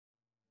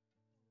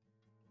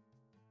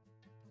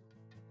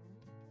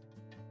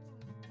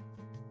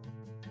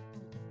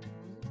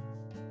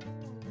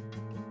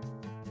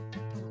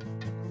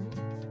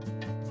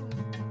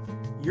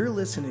You're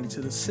listening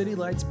to the City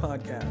Lights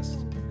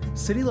podcast.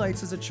 City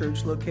Lights is a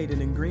church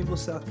located in Greenville,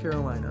 South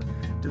Carolina,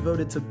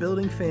 devoted to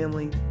building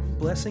family,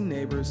 blessing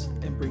neighbors,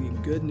 and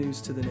bringing good news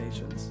to the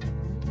nations.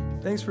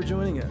 Thanks for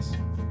joining us.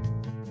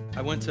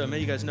 I went to, many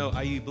of you guys know,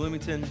 IU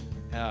Bloomington,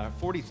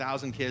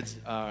 40,000 kids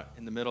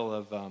in the middle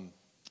of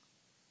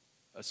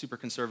a super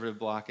conservative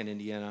block in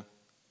Indiana,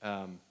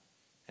 and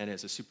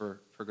it's a super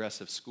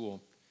progressive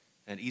school,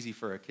 and easy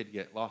for a kid to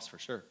get lost for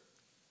sure.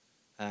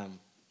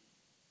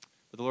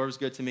 But the Lord was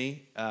good to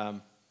me.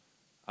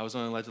 I was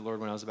only led to the Lord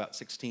when I was about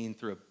 16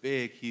 through a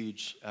big,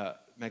 huge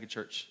mega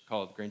church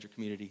called Granger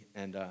Community,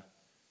 and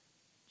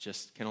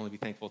just can only be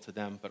thankful to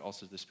them, but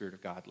also to the Spirit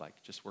of God,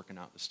 like just working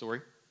out the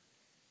story.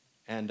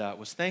 And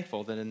was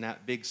thankful that in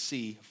that big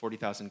sea of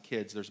 40,000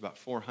 kids, there's about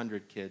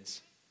 400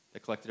 kids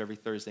that collected every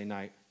Thursday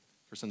night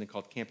for something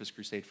called Campus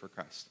Crusade for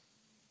Christ.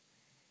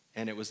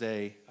 And it was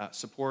a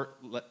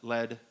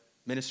support-led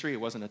ministry.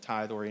 It wasn't a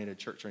tithe-oriented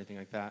church or anything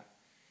like that.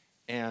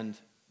 And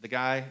the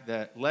guy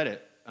that led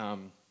it,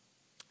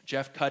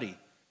 Jeff Cuddy,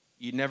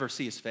 you'd never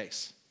see his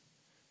face.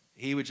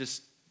 He would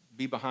just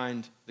be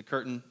behind the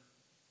curtain,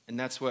 and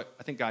that's what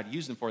I think God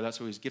used him for. That's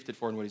what he's gifted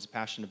for, and what he's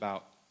passionate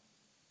about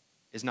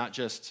is not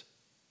just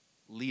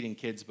leading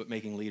kids, but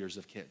making leaders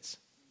of kids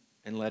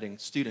and letting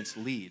students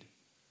lead.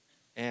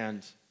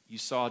 And you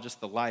saw just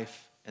the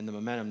life and the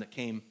momentum that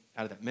came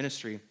out of that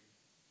ministry.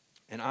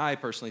 And I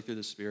personally, through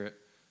the Spirit,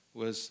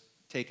 was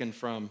taken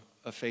from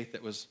a faith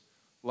that was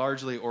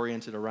largely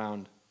oriented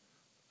around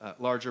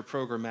larger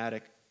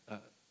programmatic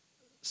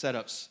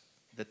setups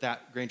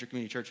that Granger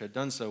Community Church had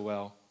done so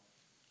well,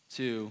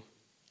 to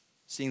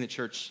seeing the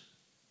church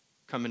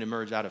come and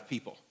emerge out of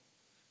people,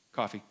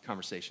 coffee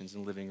conversations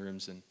and living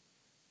rooms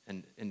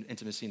and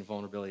intimacy and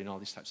vulnerability and all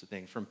these types of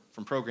things,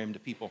 from program to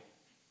people.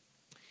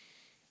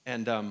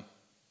 And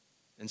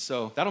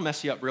so that'll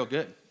mess you up real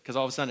good, because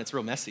all of a sudden it's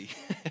real messy.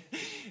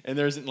 And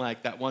there isn't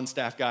like that one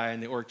staff guy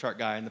and the org chart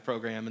guy and the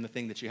program and the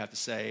thing that you have to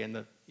say and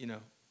the,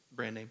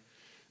 brand name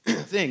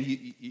thing.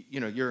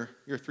 You're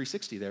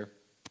 360 there.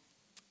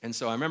 And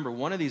so I remember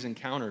one of these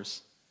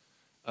encounters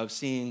of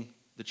seeing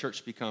the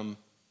church become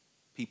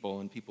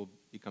people and people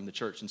become the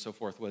church and so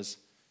forth was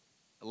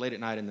late at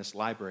night in this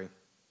library.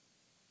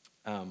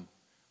 I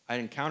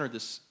encountered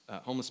this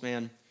homeless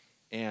man,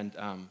 and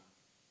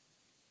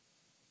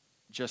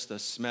just a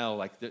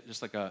smell,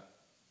 just like an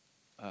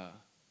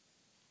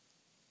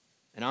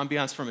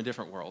ambiance from a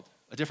different world,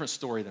 a different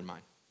story than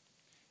mine.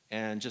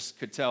 And just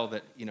could tell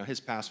that, his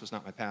past was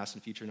not my past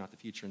and future not the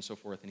future and so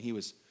forth. And he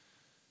was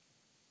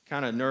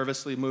kind of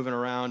nervously moving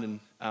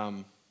around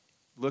and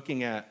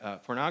looking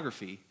at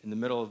pornography in the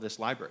middle of this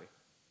library.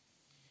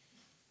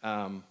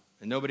 And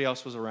nobody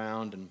else was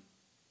around, and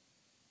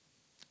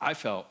I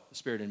felt the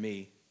Spirit in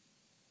me,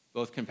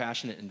 both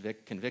compassionate and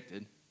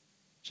convicted,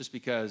 just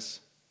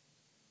because,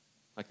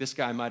 this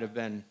guy might have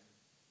been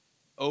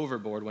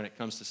overboard when it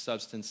comes to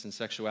substance and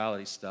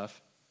sexuality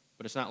stuff,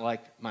 but it's not like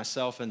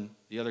myself and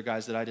the other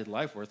guys that I did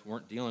life with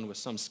weren't dealing with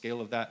some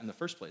scale of that in the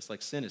first place.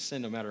 Like, sin is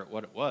sin no matter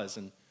what it was,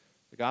 and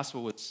the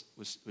gospel was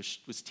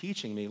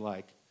teaching me,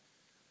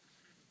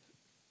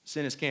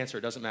 sin is cancer.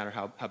 It doesn't matter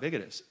how big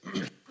it is.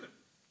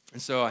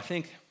 And so I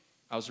think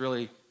I was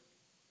really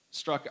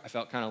struck. I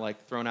felt kind of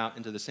thrown out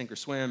into the sink or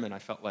swim, and I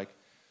felt like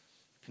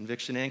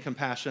conviction and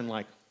compassion,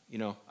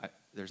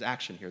 there's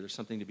action here. There's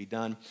something to be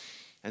done.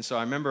 And so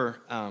I remember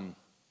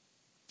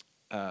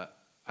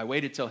I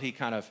waited till he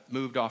kind of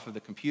moved off of the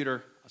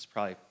computer. I was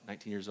probably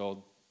 19 years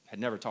old, had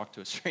never talked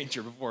to a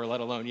stranger before, let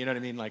alone, you know what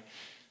I mean, like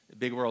a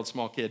big world,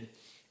 small kid,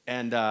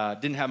 and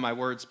didn't have my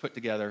words put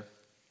together.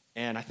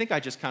 And I think I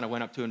just kind of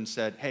went up to him and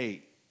said,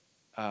 hey,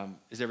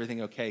 is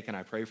everything okay? Can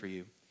I pray for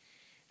you?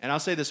 And I'll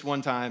say this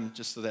one time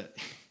just so that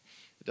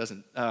it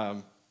doesn't,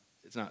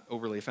 it's not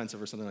overly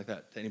offensive or something like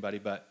that to anybody,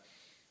 but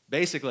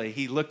basically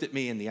he looked at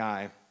me in the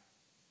eye,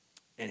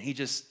 and he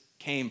just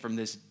came from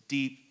this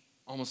deep,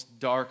 almost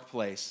dark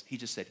place. He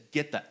just said,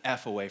 get the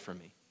F away from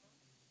me.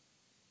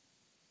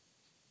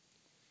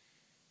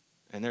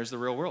 And there's the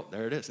real world.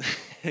 There it is.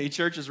 Hey,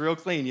 church is real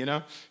clean,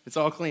 It's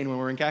all clean when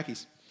we're in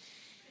khakis.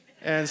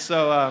 And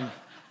so,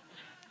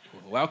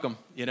 welcome,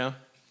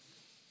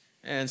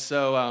 And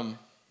so,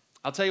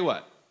 I'll tell you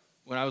what.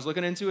 When I was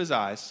looking into his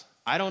eyes,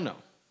 I don't know.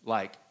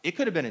 It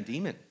could have been a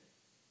demon.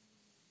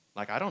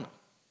 I don't know.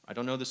 I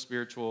don't know the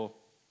spiritual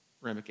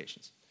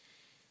ramifications.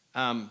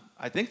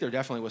 I think there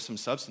definitely was some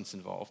substance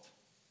involved,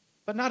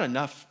 but not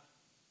enough.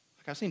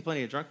 I've seen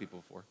plenty of drunk people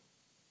before.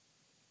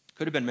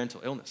 Could have been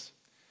mental illness.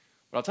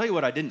 But I'll tell you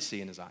what I didn't see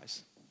in his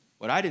eyes.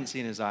 What I didn't see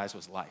in his eyes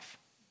was life.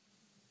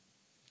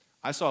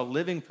 I saw a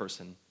living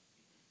person,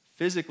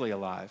 physically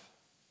alive,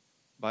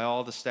 by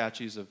all the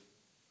statues of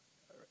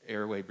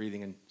airway,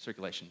 breathing, and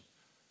circulation,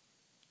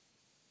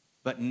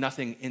 but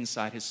nothing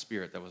inside his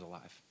spirit that was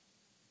alive.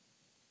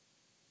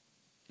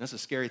 That's a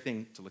scary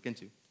thing to look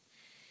into.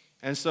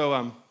 And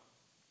so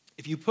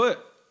if you put,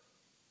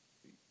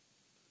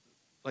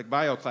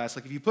 bio class,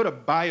 if you put a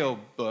bio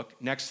book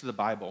next to the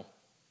Bible,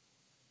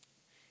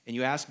 and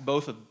you ask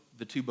both of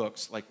the two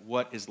books,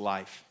 what is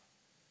life?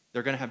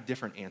 They're going to have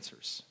different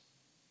answers.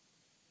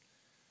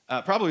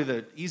 Probably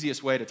the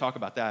easiest way to talk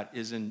about that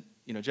is in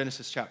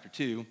Genesis chapter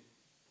 2,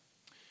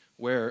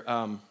 where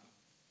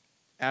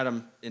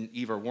Adam and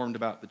Eve are warned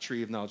about the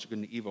tree of knowledge of good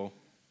and evil.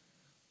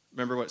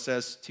 Remember what it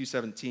says,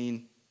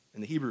 2:17,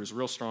 and the Hebrew is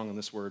real strong on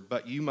this word,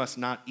 but you must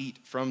not eat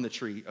from the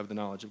tree of the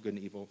knowledge of good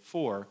and evil,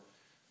 for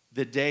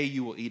the day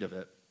you will eat of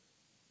it,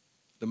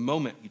 the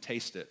moment you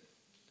taste it,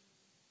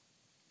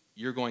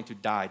 you're going to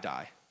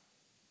die.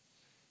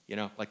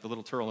 Like the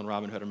little turtle in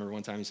Robin Hood. I remember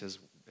one time he says,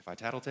 if I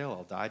tattletale,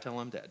 I'll die till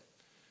I'm dead.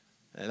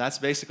 And that's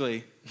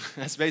basically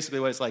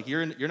what it's like.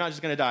 You're not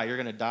just going to die. You're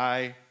going to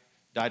die,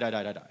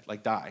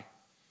 like die,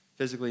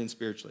 physically and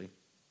spiritually.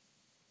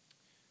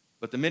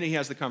 But the minute he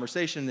has the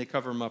conversation, they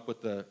cover him up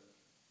with the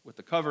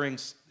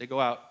coverings. They go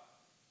out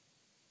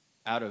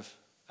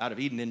of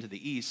Eden into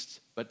the east,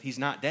 but he's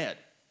not dead.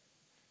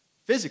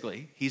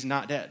 Physically, he's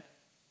not dead.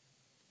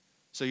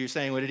 So you're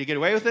saying, well, did he get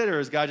away with it, or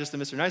is God just a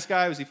Mr. Nice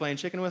Guy? Was he playing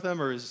chicken with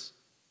him, or is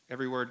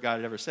every word God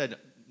had ever said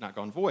not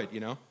gone void,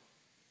 And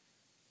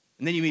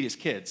then you meet his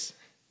kids.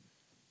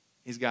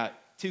 He's got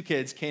 2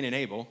 kids, Cain and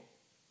Abel,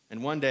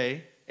 and one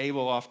day,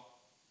 Abel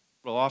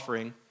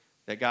offering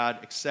that God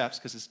accepts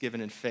because it's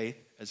given in faith,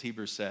 as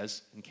Hebrews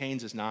says, and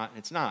Cain's is not, and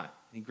it's not.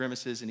 And he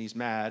grimaces, and he's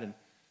mad, and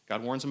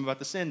God warns him about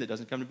the sin that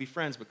doesn't come to be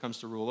friends, but comes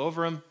to rule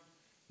over him.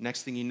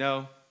 Next thing you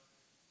know,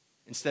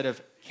 instead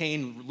of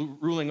Cain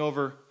ruling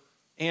over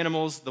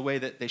animals the way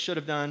that they should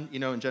have done,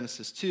 in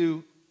Genesis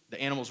 2, the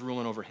animal's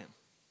ruling over him.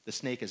 The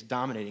snake is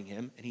dominating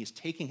him, and he is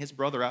taking his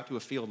brother out to a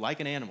field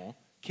like an animal,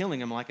 killing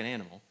him like an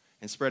animal,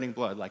 and spreading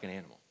blood like an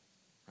animal,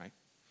 right?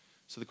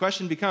 So the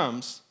question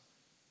becomes,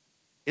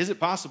 is it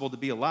possible to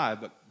be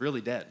alive but really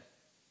dead?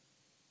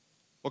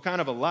 What kind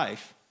of a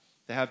life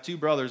to have 2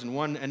 brothers and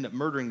one end up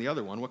murdering the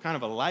other one? What kind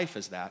of a life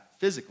is that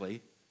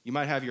physically? You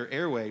might have your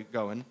airway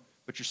going,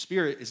 but your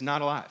spirit is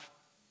not alive.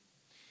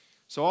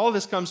 So all of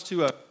this comes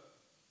to a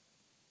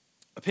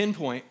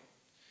pinpoint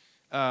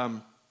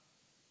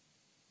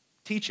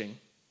teaching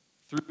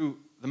through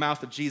the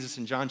mouth of Jesus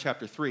in John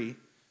chapter 3,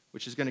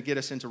 which is going to get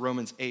us into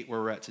Romans 8 where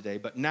we're at today.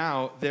 But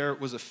now there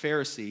was a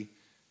Pharisee,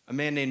 a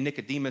man named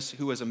Nicodemus,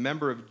 who was a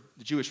member of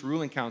the Jewish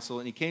ruling council,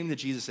 and he came to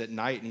Jesus at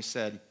night and he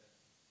said,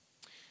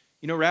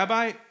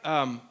 Rabbi,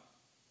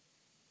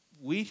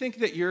 we think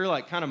that you're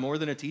like kind of more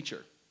than a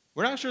teacher.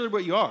 We're not sure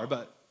what you are,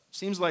 but it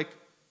seems like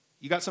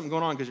you got something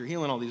going on because you're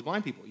healing all these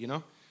blind people,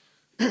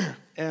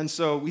 And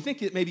so we think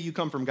that maybe you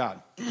come from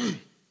God.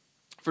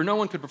 For no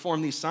one could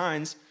perform these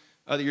signs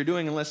that you're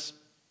doing unless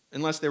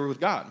they were with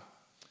God.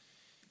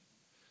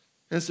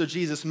 And so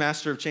Jesus,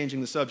 master of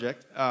changing the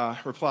subject,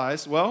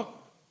 replies, well,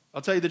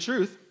 I'll tell you the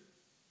truth.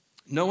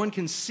 No one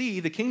can see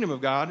the kingdom of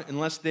God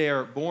unless they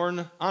are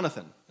born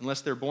anathen,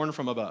 unless they're born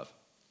from above.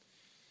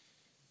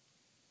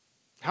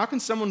 How can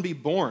someone be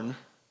born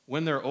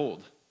when they're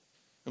old?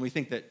 And we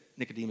think that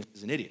Nicodemus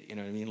is an idiot, you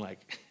know what I mean?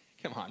 Like,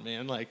 come on,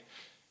 man. Like,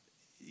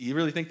 you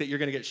really think that you're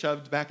going to get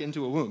shoved back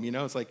into a womb,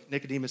 It's like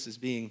Nicodemus is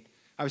being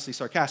obviously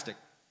sarcastic.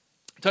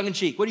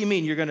 Tongue-in-cheek, what do you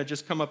mean you're going to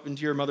just come up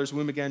into your mother's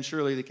womb again?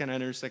 Surely they can't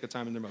enter a second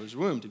time in their mother's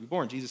womb to be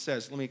born. Jesus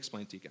says, let me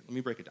explain to you again. Let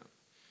me break it down.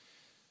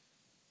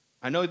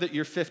 I know that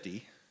you're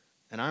 50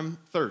 and I'm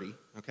 30,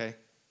 okay?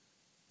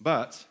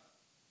 But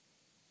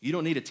you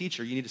don't need a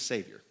teacher, you need a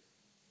savior.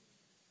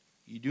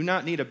 You do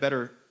not need a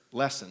better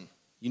lesson,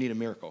 you need a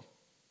miracle.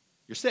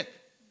 You're sick.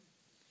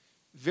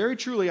 Very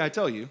truly, I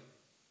tell you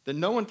that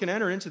no one can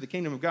enter into the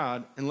kingdom of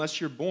God unless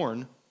you're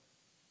born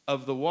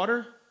of the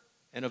water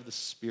and of the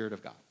Spirit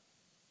of God.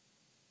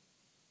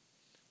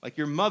 Like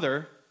your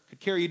mother could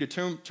carry you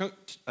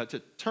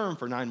to term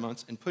for 9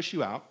 months and push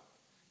you out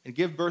and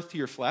give birth to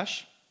your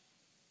flesh.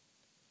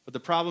 But the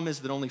problem is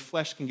that only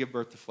flesh can give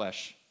birth to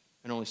flesh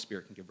and only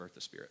spirit can give birth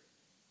to spirit.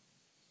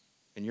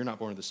 And you're not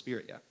born of the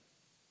Spirit yet.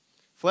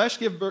 Flesh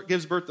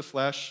gives birth to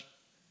flesh.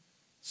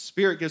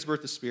 Spirit gives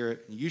birth to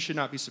spirit. And you should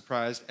not be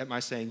surprised at my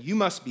saying, you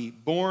must be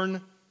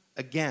born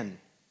again.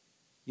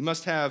 You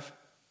must have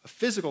a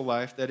physical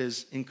life that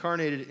is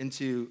incarnated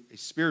into a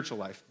spiritual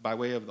life by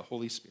way of the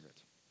Holy Spirit.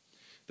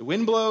 The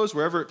wind blows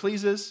wherever it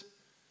pleases.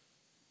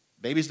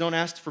 Babies don't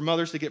ask for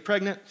mothers to get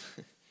pregnant.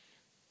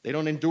 They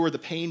don't endure the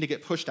pain to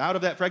get pushed out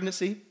of that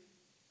pregnancy.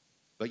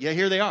 But yet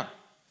here they are,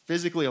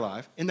 physically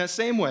alive. In that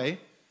same way,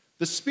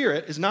 the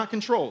Spirit is not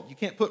controlled. You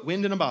can't put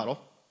wind in a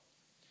bottle.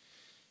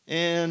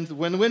 And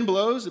when the wind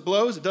blows,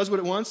 it does what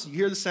it wants. You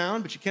hear the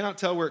sound, but you cannot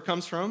tell where it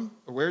comes from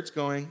or where it's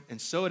going. And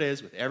so it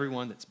is with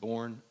everyone that's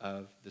born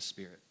of the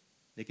Spirit.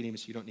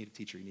 Nicodemus, you don't need a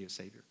teacher, you need a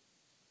Savior.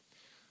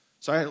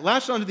 So I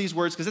latched onto these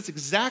words because that's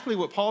exactly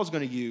what Paul is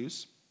going to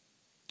use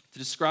to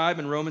describe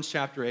in Romans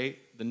chapter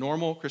 8 the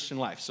normal Christian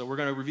life. So we're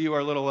going to review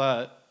our little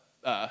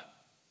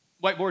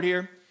whiteboard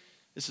here.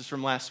 This is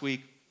from last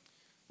week.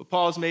 But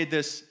Paul has made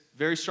this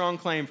very strong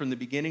claim from the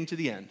beginning to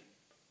the end.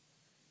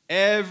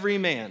 Every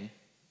man,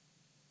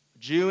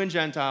 Jew and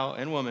Gentile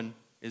and woman,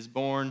 is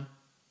born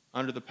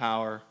under the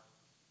power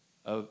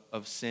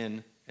of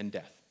sin and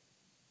death.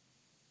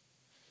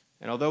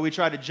 And although we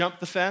try to jump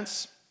the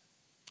fence,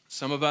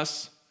 some of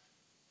us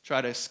try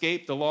to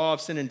escape the law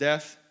of sin and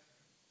death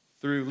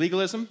through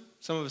legalism.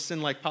 Some of us sin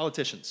like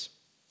politicians.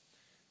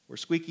 We're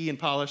squeaky and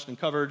polished and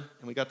covered,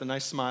 and we got the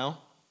nice smile,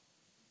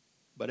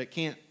 but it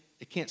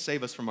can't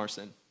save us from our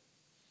sin.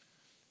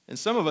 And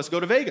some of us go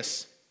to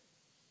Vegas,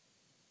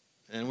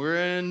 and we're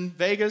in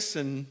Vegas,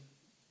 and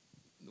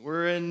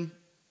we're in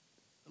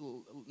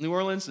New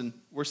Orleans, and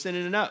we're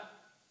sinning it up.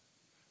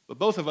 But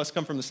both of us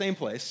come from the same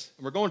place,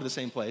 and we're going to the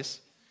same place.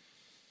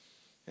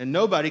 And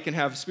nobody can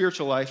have a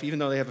spiritual life, even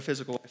though they have a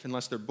physical life,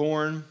 unless they're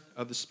born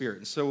of the Spirit.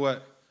 And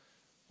so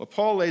what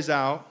Paul lays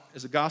out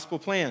is a gospel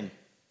plan.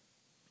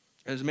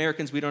 As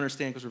Americans, we don't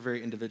understand because we're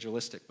very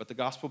individualistic. But the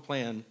gospel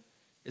plan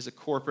is a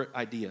corporate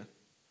idea.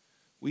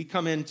 We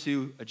come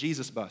into a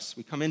Jesus bus.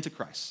 We come into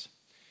Christ.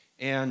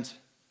 And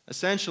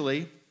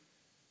essentially,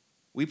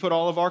 we put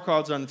all of our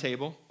cards on the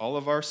table, all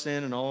of our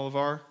sin and all of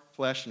our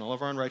flesh and all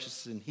of our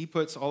unrighteousness, and he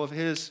puts all of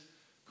his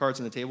cards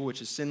on the table,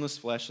 which is sinless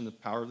flesh and the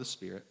power of the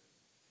Spirit,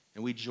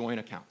 and we join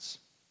accounts.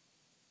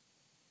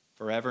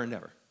 Forever and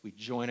ever, we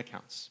join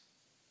accounts.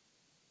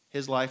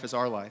 His life is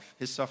our life.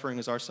 His suffering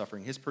is our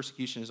suffering. His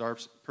persecution is our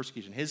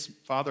persecution. His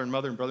father and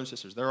mother and brothers and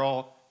sisters, they're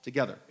all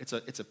together. It's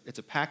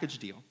a package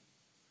deal.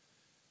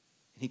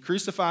 And he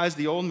crucifies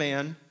the old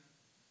man.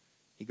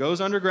 He goes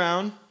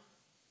underground,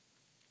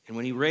 and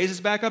when he raises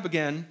back up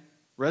again,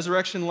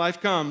 resurrection life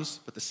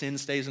comes, but the sin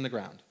stays in the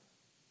ground.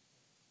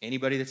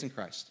 Anybody that's in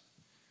Christ.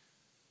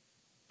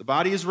 The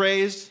body is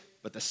raised,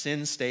 but the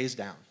sin stays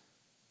down.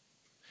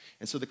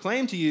 And so the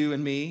claim to you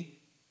and me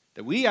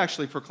that we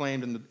actually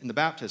proclaimed in the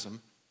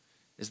baptism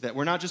is that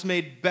we're not just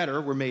made better,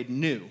 we're made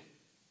new.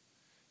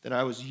 That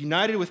I was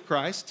united with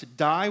Christ to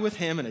die with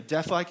him in a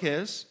death like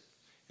his,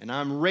 and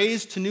I'm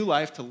raised to new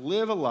life to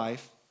live a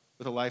life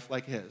with a life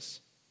like his.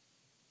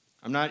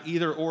 I'm not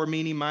either or,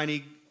 meany,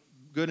 miny,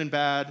 good and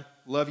bad,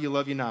 love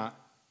you not.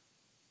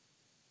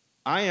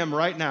 I am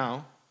right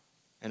now,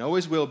 and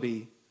always will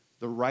be,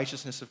 the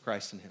righteousness of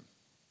Christ in him.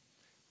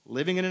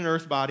 Living in an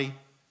earth body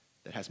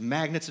that has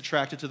magnets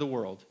attracted to the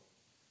world.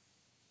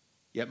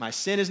 Yet my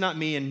sin is not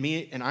me,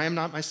 and I am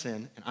not my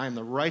sin, and I am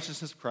the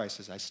righteousness of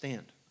Christ as I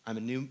stand. I'm a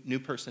new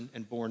person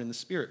and born in the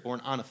Spirit, born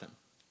Anathem.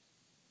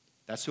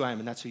 That's who I am,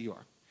 and that's who you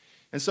are.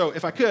 And so,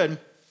 if I could,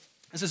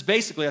 this is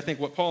basically, I think,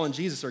 what Paul and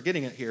Jesus are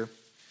getting at here,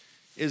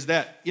 is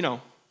that,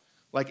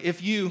 like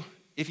if you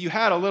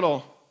had a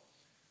little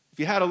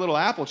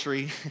apple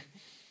tree,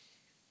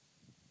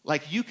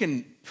 like you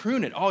can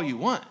prune it all you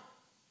want,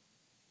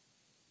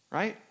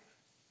 right?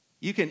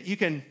 You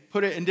can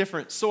put it in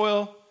different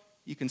soil,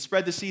 you can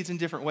spread the seeds in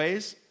different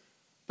ways,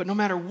 but no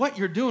matter what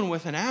you're doing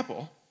with an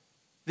apple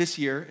this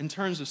year in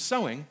terms of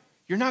sowing,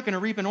 you're not going to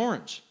reap an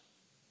orange.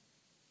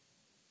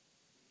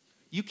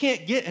 You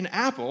can't get an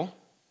apple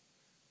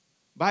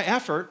by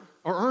effort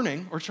or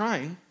earning or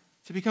trying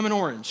to become an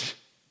orange.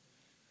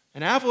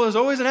 An apple is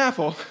always an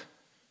apple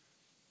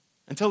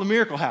until the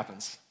miracle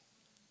happens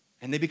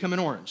and they become an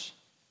orange.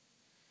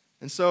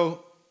 And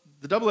so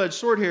the double-edged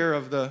sword here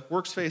of the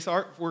works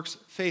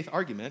faith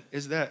argument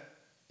is that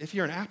if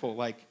you're an apple,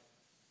 like,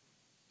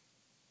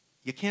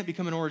 you can't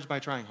become an orange by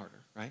trying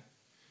harder, right?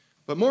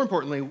 But more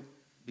importantly,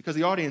 because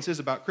the audience is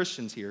about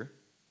Christians here,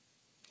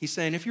 he's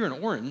saying if you're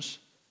an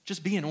orange,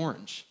 just be an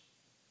orange.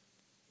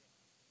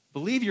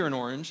 Believe you're an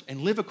orange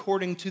and live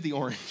according to the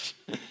orange.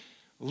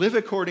 Live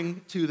according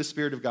to the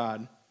Spirit of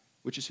God,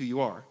 which is who you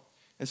are.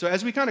 And so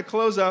as we kind of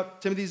close up,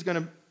 Timothy's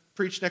going to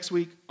preach next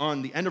week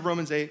on the end of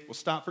Romans 8. We'll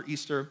stop for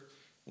Easter.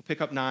 We'll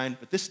pick up 9.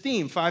 But this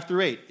theme, 5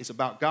 through 8, is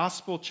about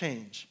gospel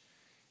change.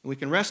 And we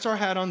can rest our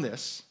hat on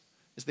this,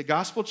 is that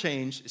gospel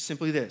change is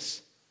simply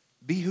this: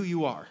 be who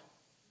you are.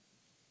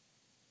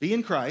 Be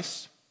in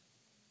Christ,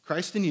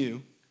 Christ in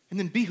you, and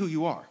then be who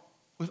you are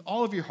with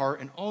all of your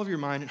heart and all of your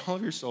mind and all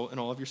of your soul and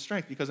all of your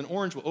strength, because an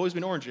orange will always be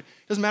an orange. It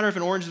doesn't matter if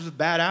an orange is with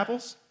bad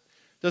apples.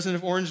 Doesn't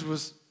if orange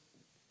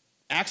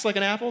acts like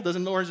an apple.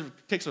 Doesn't orange if it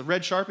takes a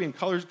red Sharpie and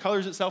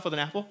colors itself with an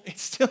apple.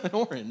 It's still an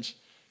orange.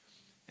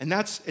 And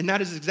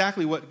that is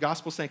exactly what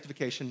gospel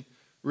sanctification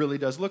really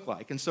does look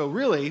like. And so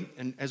really,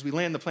 and as we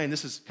land the plane,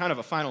 this is kind of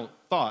a final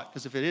thought,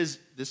 because if it is,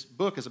 this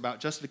book is about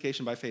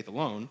justification by faith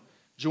alone,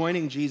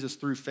 joining Jesus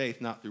through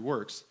faith, not through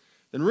works,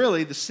 then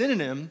really the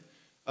synonym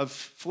of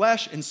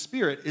flesh and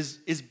spirit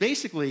is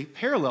basically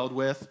paralleled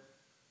with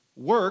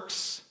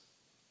works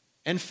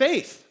and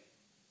faith.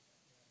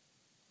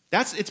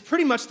 It's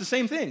pretty much the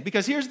same thing,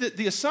 because here's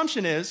the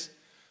assumption is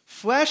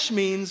flesh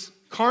means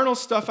carnal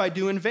stuff I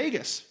do in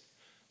Vegas.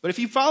 But if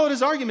you followed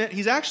his argument,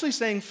 he's actually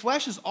saying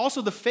flesh is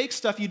also the fake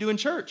stuff you do in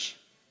church.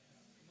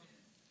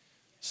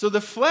 So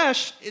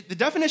the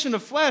definition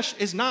of flesh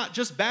is not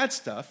just bad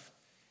stuff.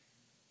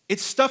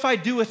 It's stuff I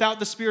do without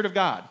the Spirit of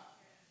God.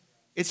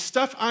 It's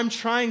stuff I'm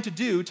trying to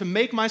do to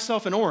make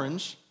myself an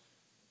orange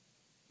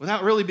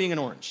without really being an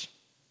orange.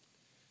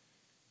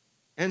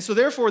 And so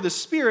therefore the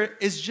Spirit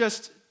is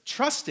just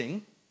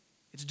trusting,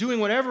 it's doing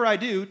whatever I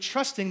do,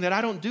 trusting that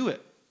I don't do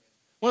it.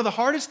 One of the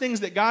hardest things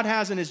that God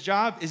has in his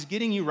job is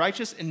getting you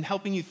righteous and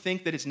helping you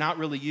think that it's not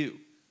really you.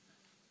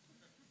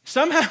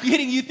 Somehow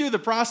getting you through the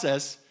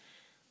process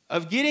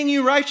of getting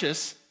you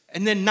righteous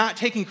and then not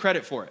taking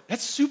credit for it.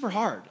 That's super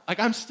hard. Like,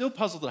 I'm still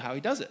puzzled at how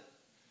he does it.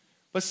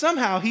 But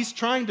somehow he's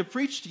trying to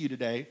preach to you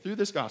today through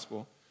this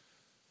gospel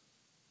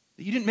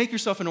that you didn't make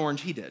yourself an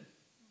orange, he did.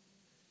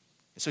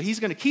 And so he's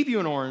going to keep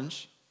you an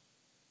orange,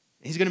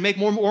 and he's going to make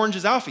more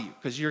oranges out for you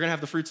because you're going to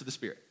have the fruits of the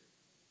Spirit.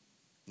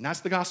 And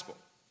that's the gospel.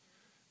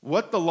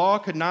 What the law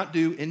could not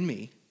do in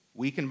me,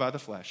 weakened by the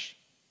flesh,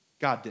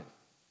 God did.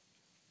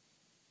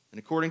 And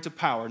according to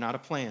power, not a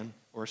plan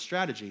or a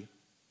strategy,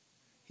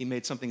 he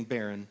made something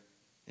barren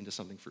into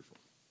something fruitful.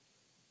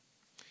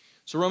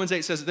 So Romans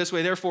 8 says it this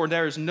way, therefore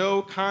there is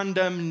no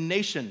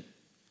condemnation.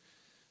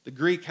 The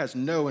Greek has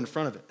no in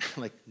front of it.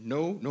 Like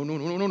no.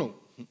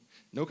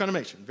 No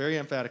condemnation. Very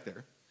emphatic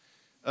there.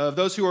 Of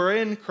those who are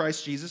in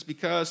Christ Jesus,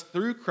 because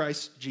through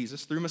Christ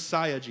Jesus, through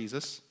Messiah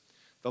Jesus,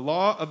 the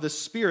law of the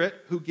Spirit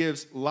who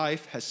gives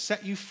life has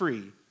set you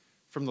free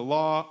from the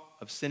law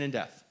of sin and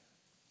death.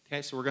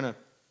 Okay, so we're going to,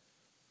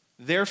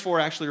 therefore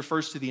actually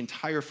refers to the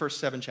entire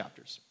first 7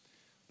 chapters.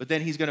 But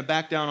then he's going to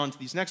back down onto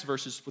these next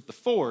verses with the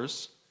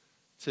fours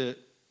to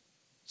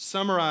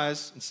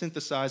summarize and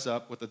synthesize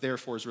up what the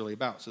therefore is really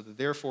about. So the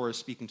therefore is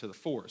speaking to the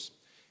fours.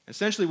 And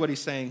essentially what he's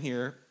saying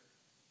here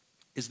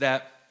is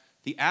that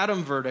the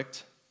Adam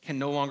verdict can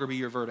no longer be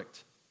your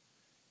verdict.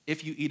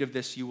 If you eat of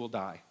this, you will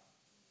die,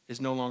 is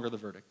no longer the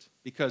verdict.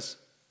 Because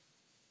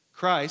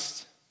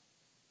Christ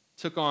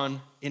took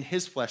on in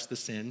his flesh the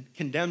sin,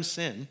 condemned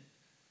sin,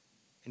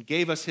 and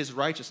gave us his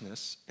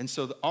righteousness. And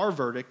so our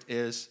verdict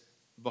is,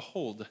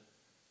 behold,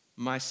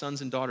 my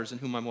sons and daughters in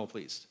whom I'm well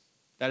pleased.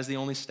 That is the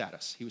only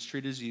status. He was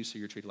treated as you, so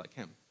you're treated like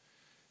him.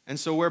 And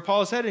so where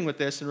Paul is heading with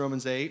this in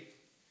Romans 8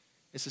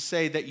 is to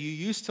say that you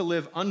used to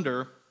live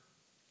under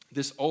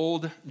this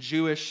old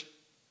Jewish,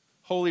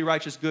 holy,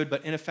 righteous, good,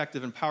 but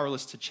ineffective and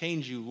powerless to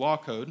change you law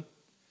code,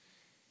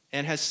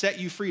 and has set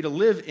you free to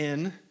live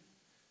in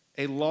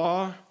a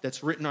law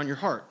that's written on your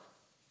heart.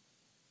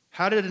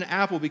 How did an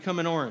apple become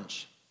an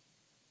orange?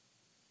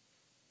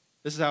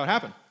 This is how it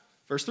happened.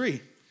 Verse 3.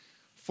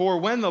 For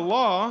when the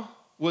law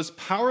was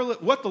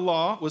powerless, what the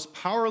law was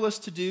powerless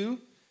to do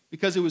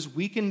because it was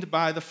weakened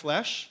by the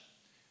flesh,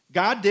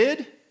 God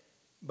did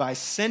by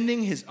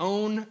sending his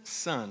own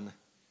Son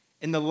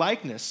in the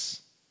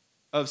likeness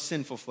of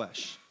sinful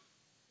flesh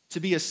to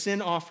be a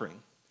sin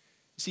offering.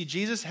 See,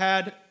 Jesus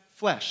had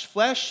flesh.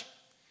 Flesh,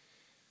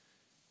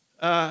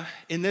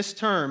 in this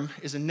term,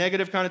 is a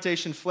negative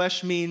connotation.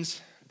 Flesh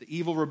means the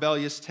evil,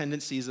 rebellious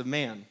tendencies of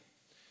man.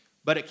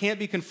 But it can't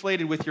be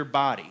conflated with your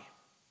body.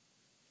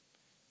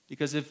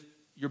 Because if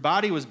your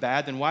body was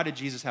bad, then why did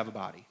Jesus have a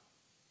body?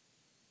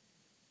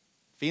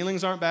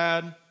 Feelings aren't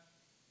bad.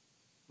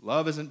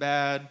 Love isn't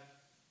bad.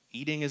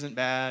 Eating isn't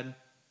bad.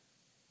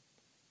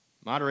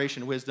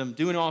 Moderation, wisdom,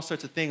 doing all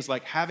sorts of things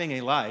like having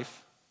a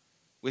life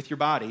with your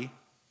body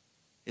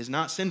is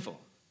not sinful.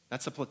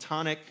 That's a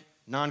Platonic,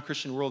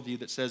 non-Christian worldview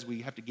that says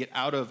we have to get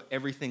out of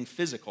everything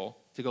physical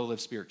to go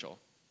live spiritual.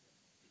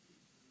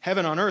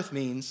 Heaven on earth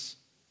means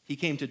he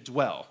came to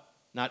dwell,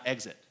 not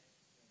exit.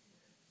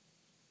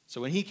 So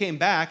when he came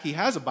back, he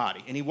has a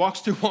body, and he walks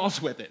through walls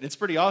with it. And it's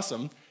pretty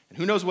awesome. And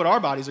who knows what our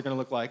bodies are going to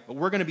look like, but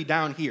we're going to be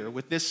down here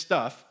with this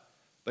stuff,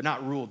 but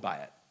not ruled by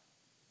it.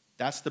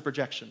 That's the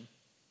projection.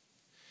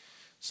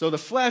 So the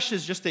flesh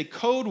is just a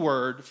code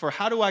word for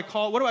what do I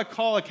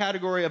call a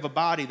category of a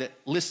body that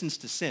listens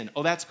to sin?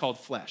 Oh, that's called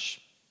flesh.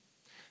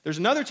 There's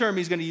another term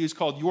he's going to use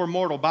called your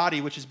mortal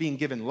body, which is being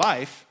given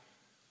life,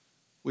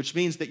 which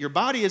means that your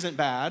body isn't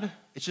bad.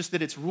 It's just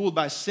that it's ruled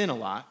by sin a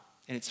lot,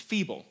 and it's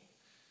feeble.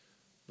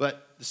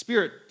 But the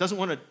Spirit doesn't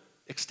want to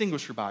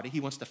extinguish your body.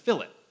 He wants to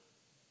fill it.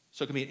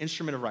 So it can be an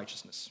instrument of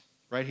righteousness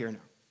right here and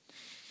now.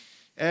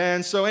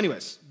 And so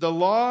anyways, the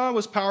law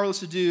was powerless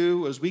to do,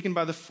 was weakened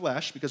by the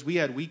flesh because we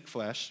had weak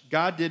flesh.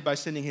 God did by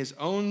sending his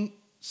own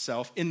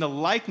self in the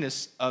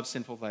likeness of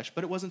sinful flesh,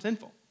 but it wasn't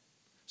sinful.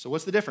 So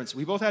what's the difference?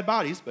 We both had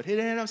bodies, but he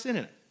didn't have sin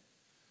in it.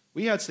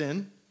 We had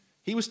sin.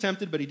 He was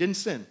tempted, but he didn't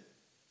sin.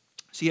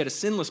 So he had a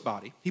sinless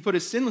body. He put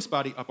his sinless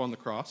body up on the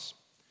cross.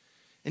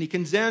 And he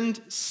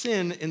condemned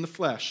sin in the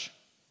flesh.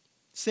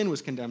 Sin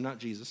was condemned, not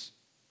Jesus.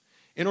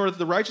 In order that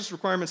the righteous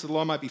requirements of the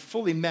law might be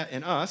fully met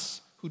in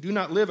us, who do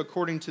not live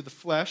according to the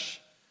flesh,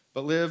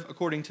 but live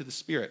according to the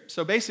Spirit.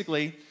 So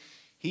basically,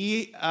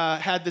 he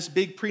had this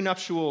big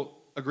prenuptial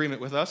agreement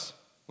with us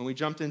when we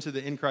jumped into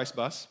the In Christ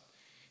bus.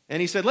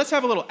 And he said, let's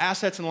have a little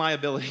assets and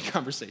liability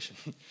conversation.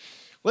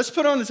 Let's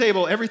put on the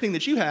table everything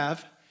that you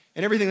have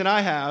and everything that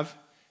I have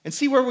and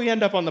see where we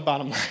end up on the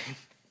bottom line.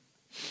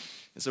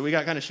 And so we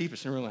got kind of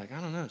sheepish, and we're like, I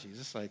don't know,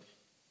 Jesus, like,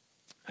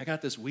 I got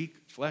this weak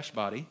flesh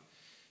body,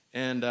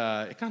 and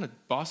it kind of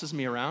bosses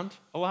me around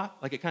a lot.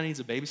 Like, it kind of needs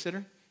a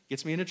babysitter,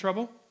 gets me into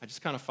trouble. I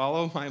just kind of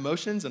follow my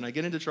emotions, and I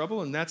get into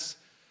trouble, and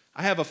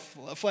I have a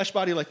flesh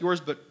body like yours,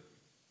 but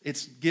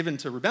it's given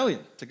to rebellion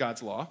to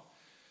God's law.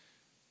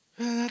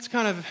 And that's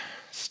kind of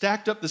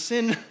stacked up the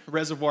sin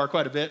reservoir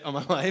quite a bit on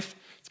my life.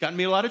 It's gotten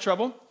me in a lot of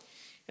trouble.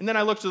 And then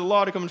I looked to the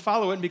law to come and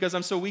follow it, and because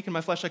I'm so weak in my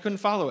flesh, I couldn't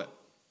follow it.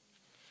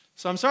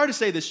 So I'm sorry to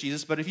say this,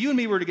 Jesus, but if you and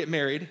me were to get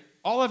married,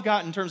 all I've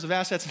got in terms of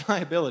assets and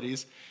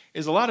liabilities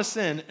is a lot of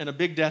sin and a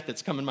big death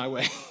that's coming my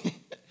way.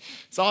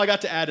 That's all I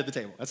got to add to the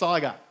table. That's all I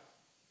got.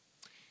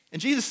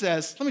 And Jesus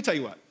says, let me tell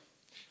you what.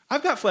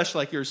 I've got flesh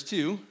like yours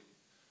too,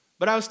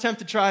 but I was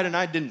tempted, tried, and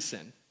I didn't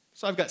sin.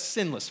 So I've got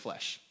sinless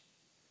flesh.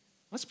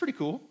 That's pretty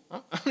cool. I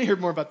want to hear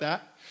more about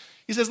that.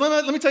 He says,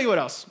 let me tell you what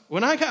else.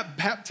 When I got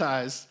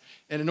baptized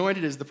and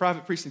anointed as the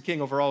prophet, priest, and king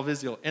over all of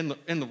Israel in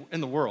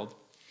the world,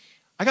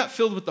 I got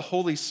filled with the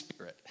Holy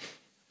Spirit.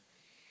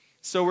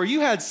 So where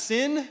you had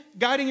sin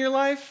guiding your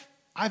life,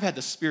 I've had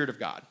the Spirit of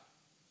God.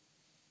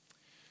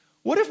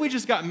 What if we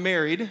just got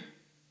married?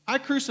 I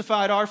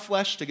crucified our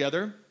flesh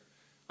together.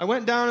 I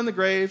went down in the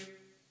grave.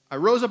 I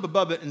rose up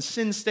above it, and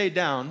sin stayed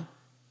down.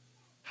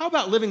 How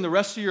about living the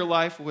rest of your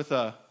life with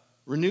a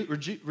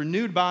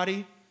renewed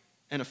body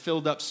and a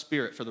filled up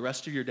spirit for the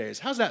rest of your days?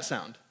 How's that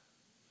sound?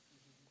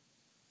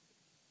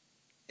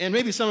 And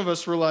maybe some of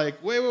us were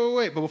like,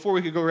 wait. But before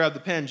we could go grab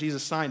the pen,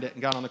 Jesus signed it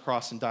and got on the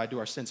cross and died to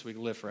our sins so we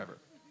could live forever.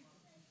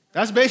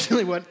 That's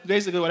basically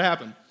what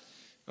happened.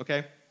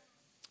 Okay?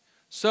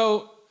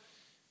 So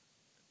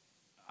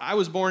I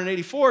was born in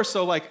 1984,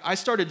 so I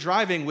started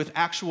driving with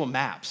actual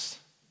maps.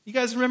 You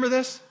guys remember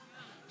this?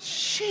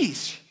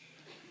 Sheesh.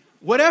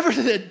 Whatever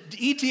the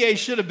ETA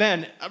should have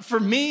been, for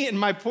me and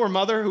my poor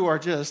mother, who are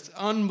just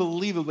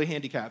unbelievably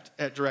handicapped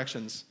at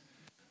directions,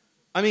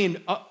 I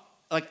mean, at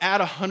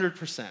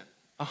 100%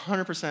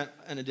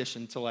 in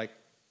addition to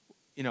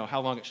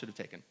how long it should have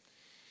taken.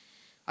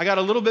 I got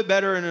a little bit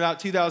better in about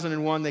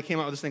 2001. They came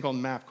out with this thing called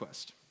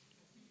MapQuest.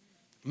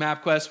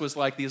 MapQuest was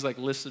these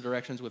lists of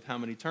directions with how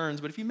many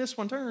turns, but if you miss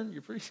one turn,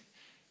 you're pretty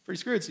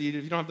screwed. So if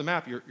you don't have the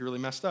map, you're really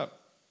messed up.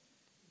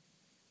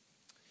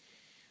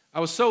 I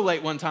was so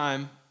late one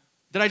time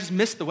that I just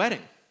missed the wedding.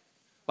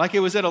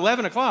 It was at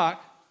 11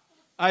 o'clock.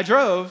 I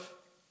drove,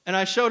 and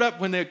I showed up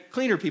when the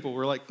cleaner people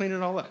were cleaning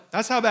it all up.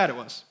 That's how bad it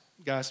was,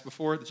 guys,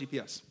 before the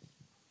GPS.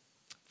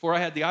 Before I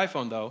had the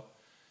iPhone, though,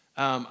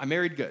 I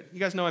married good. You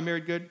guys know I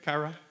married good,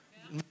 Kyra?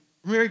 Yeah.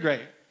 Married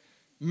great.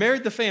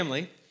 Married the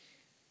family,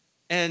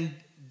 and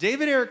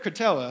David Eric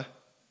Cotella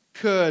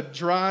could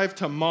drive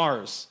to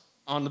Mars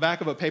on the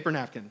back of a paper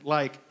napkin,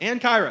 and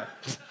Kyra.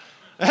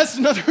 That's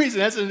another reason.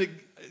 That's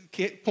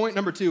point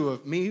number 2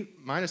 of me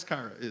minus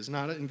Kyra is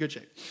not in good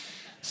shape.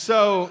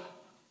 So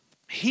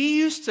he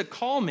used to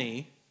call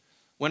me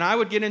when I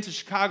would get into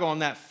Chicago on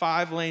that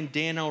 5-lane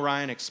Dan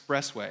O'Ryan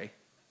Expressway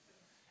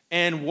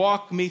and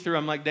walk me through.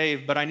 I'm like,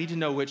 Dave, but I need to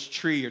know which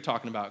tree you're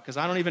talking about because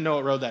I don't even know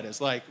what road that is.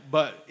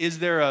 But is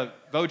there a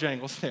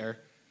Bojangles there?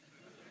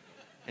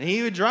 And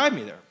he would drive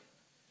me there.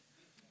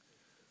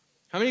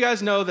 How many of you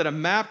guys know that a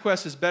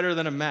MapQuest is better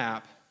than a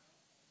map,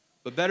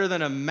 but better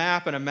than a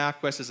map and a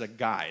MapQuest is a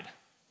guide?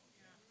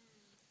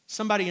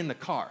 Somebody in the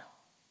car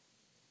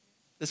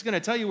that's going to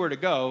tell you where to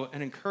go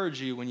and encourage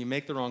you when you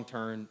make the wrong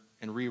turn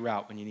and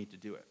reroute when you need to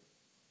do it.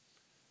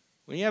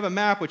 When you have a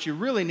map, what you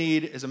really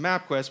need is a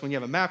MapQuest. When you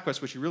have a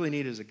MapQuest, what you really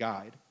need is a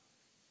guide.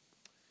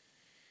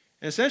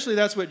 And essentially,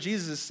 that's what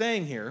Jesus is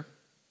saying here,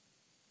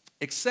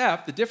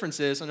 except the difference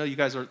is, I know you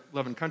guys are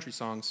loving country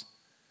songs,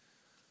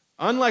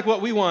 unlike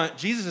what we want,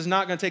 Jesus is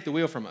not going to take the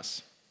wheel from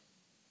us.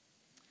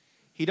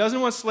 He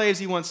doesn't want slaves,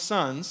 he wants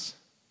sons.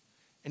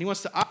 And he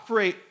wants to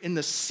operate in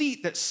the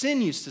seat that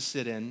sin used to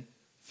sit in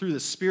through the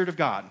Spirit of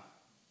God.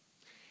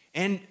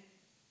 And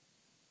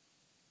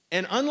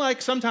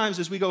unlike sometimes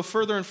as we go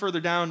further and further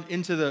down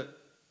into the,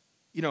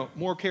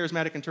 more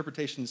charismatic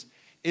interpretations,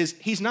 is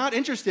he's not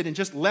interested in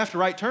just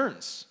left-right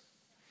turns.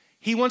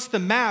 He wants the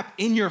map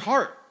in your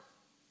heart.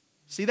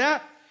 See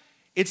that?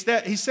 It's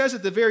that he says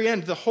at the very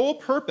end, the whole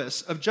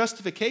purpose of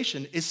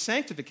justification is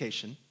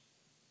sanctification,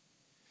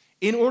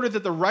 in order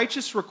that the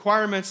righteous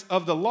requirements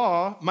of the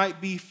law might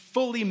be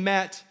fully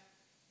met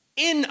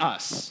in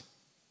us.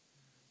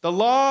 The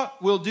law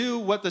will do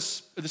what the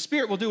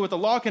Spirit will do what the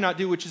law cannot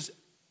do, which is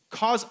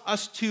cause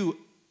us to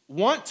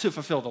want to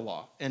fulfill the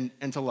law and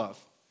to love.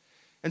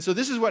 And so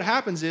this is what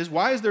happens is,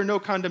 why is there no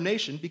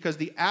condemnation? Because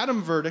the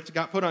Adam verdict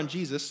got put on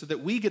Jesus so that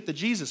we get the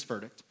Jesus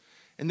verdict.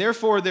 And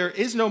therefore, there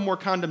is no more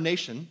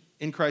condemnation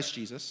in Christ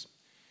Jesus.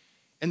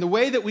 And the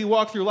way that we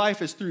walk through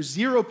life is through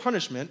zero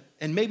punishment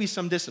and maybe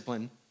some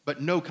discipline, but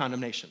no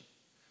condemnation.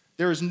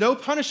 There is no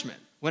punishment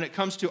when it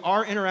comes to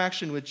our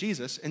interaction with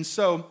Jesus. And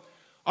so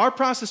our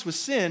process with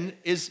sin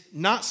is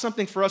not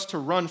something for us to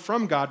run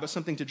from God, but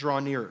something to draw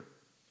nearer.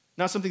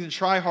 Not something to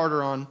try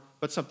harder on,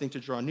 but something to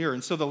draw nearer.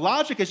 And so the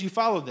logic as you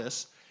follow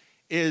this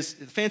is,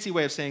 the fancy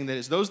way of saying that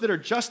is those that are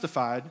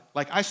justified,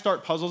 I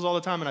start puzzles all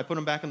the time and I put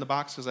them back in the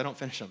box because I don't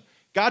finish them.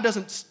 God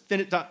doesn't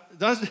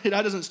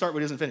start what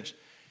he doesn't finish.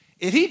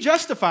 If he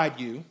justified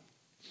you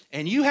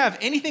and you have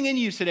anything in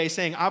you today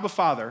saying, Abba,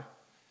 Father,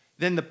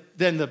 then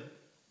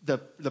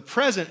the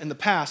present and the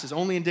past is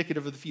only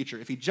indicative of the future.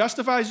 If he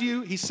justifies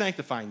you, he's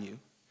sanctifying you.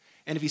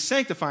 And if he's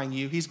sanctifying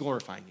you, he's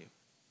glorifying you.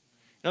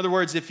 In other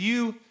words, if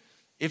you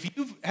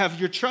have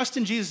your trust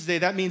in Jesus today,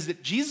 that means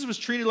that Jesus was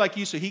treated like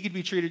you so you could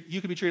be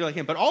treated like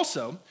him, but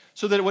also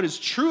so that what is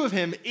true of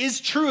him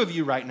is true of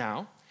you right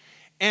now.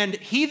 And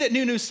he that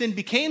knew no sin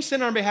became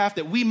sin on our behalf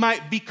that we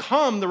might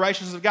become the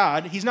righteousness of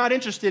God. He's not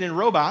interested in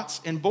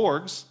robots and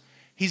Borgs.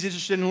 He's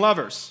interested in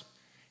lovers.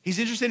 He's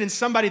interested in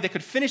somebody that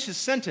could finish his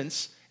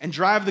sentence and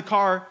drive the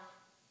car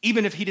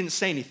even if he didn't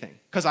say anything,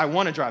 because I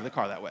want to drive the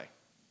car that way,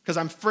 because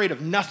I'm afraid of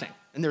nothing.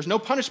 And there's no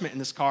punishment in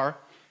this car,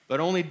 but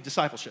only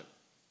discipleship.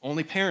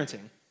 only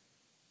parenting.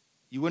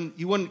 You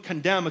wouldn't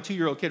condemn a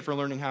 2-year-old kid for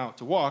learning how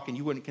to walk, and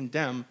you wouldn't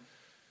condemn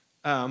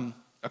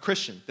a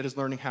Christian that is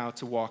learning how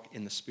to walk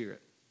in the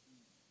Spirit.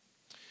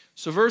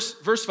 So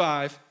verse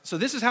 5, so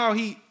this is how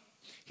he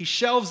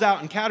shelves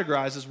out and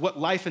categorizes what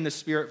life in the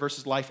Spirit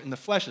versus life in the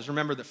flesh is.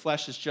 Remember that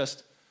flesh is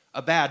just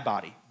a bad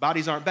body.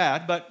 Bodies aren't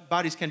bad, but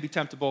bodies can be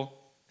temptable,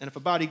 and if a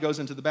body goes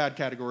into the bad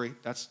category,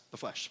 that's the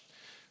flesh.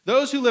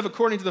 Those who live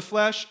according to the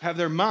flesh have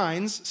their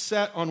minds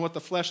set on what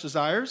the flesh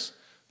desires,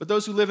 but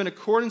those who live in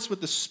accordance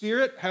with the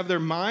Spirit have their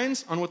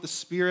minds on what the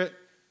Spirit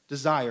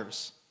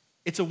desires.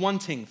 It's a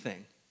wanting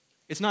thing.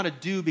 It's not a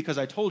do because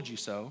I told you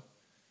so.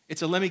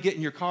 It's a let me get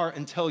in your car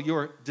until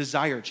your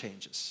desire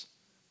changes.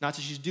 Not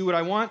that you do what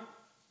I want,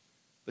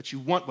 but you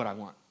want what I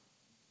want.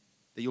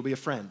 That you'll be a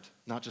friend,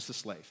 not just a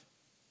slave.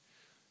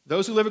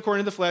 Those who live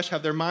according to the flesh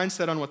have their mind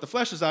set on what the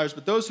flesh desires,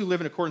 but those who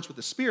live in accordance with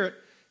the Spirit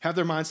have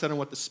their mind set on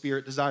what the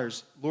Spirit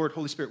desires. Lord,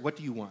 Holy Spirit, what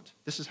do you want?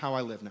 This is how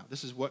I live now.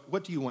 This is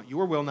what do you want?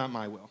 Your will, not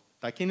my will.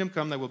 Thy kingdom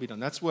come, thy will be done.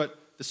 That's what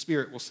the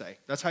Spirit will say.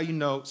 That's how you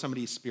know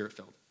somebody is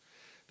Spirit-filled.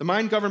 The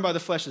mind governed by the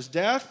flesh is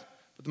death,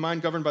 but the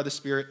mind governed by the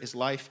Spirit is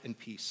life and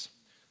peace.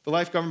 The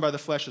life governed by the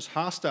flesh is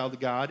hostile to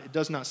God. It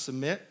does not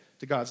submit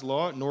to God's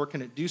law, nor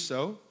can it do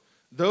so.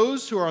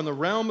 Those who are in the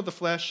realm of the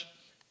flesh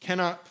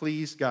cannot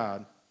please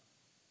God.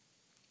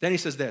 Then he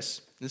says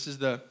this. This is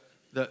the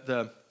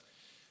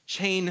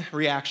chain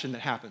reaction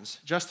that happens.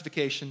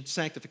 Justification,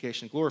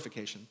 sanctification,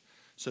 glorification.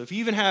 So if you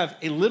even have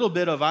a little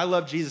bit of I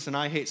love Jesus and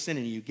I hate sin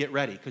in you, get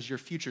ready because your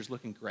future's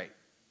looking great.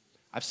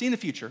 I've seen the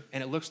future,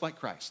 and it looks like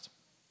Christ.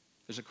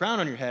 There's a crown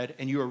on your head,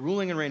 and you are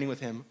ruling and reigning with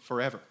him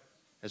forever,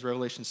 as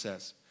Revelation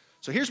says.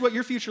 So here's what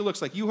your future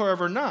looks like. You,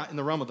 however, are not in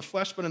the realm of the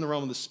flesh, but in the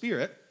realm of the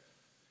Spirit.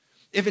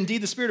 If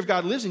indeed the Spirit of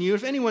God lives in you,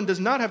 if anyone does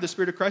not have the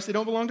Spirit of Christ, they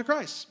don't belong to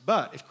Christ.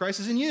 But if Christ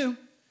is in you,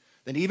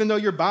 then even though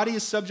your body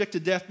is subject to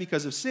death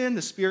because of sin,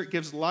 the Spirit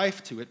gives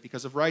life to it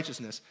because of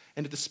righteousness.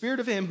 And if the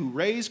Spirit of him who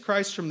raised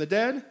Christ from the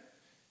dead,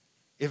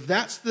 if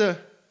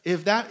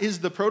that is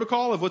the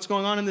protocol of what's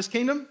going on in this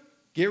kingdom,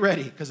 get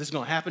ready, because it's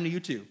going to happen to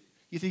you too.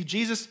 You think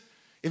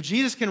if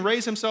Jesus can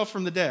raise himself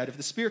from the dead, if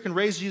the Spirit can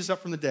raise Jesus up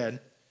from the dead,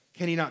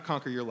 can he not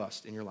conquer your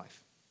lust in your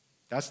life?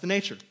 That's the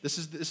nature. This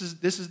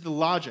is the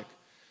logic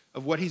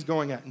of what he's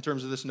going at in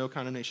terms of this no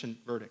condemnation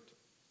verdict.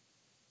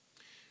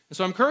 And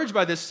so I'm encouraged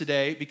by this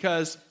today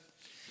because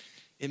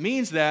it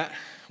means that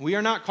we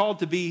are not called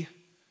to be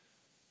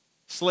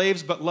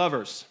slaves but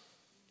lovers.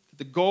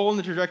 The goal and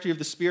the trajectory of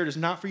the Spirit is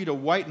not for you to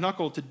white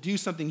knuckle to do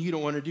something you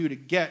don't want to do to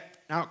get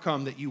an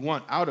outcome that you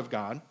want out of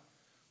God,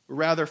 but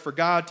rather for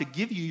God to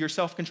give you your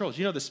self-control.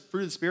 You know, the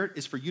fruit of the Spirit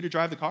is for you to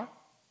drive the car.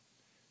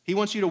 He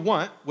wants you to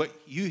want what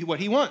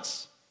he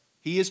wants.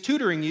 He is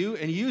tutoring you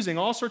and using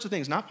all sorts of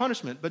things, not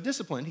punishment, but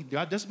discipline.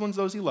 God disciplines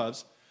those he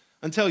loves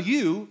until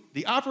you,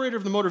 the operator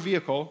of the motor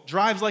vehicle,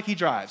 drives like he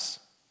drives.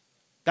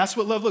 That's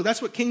what love looks like.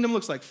 That's what kingdom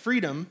looks like.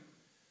 Freedom,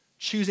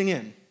 choosing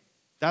in.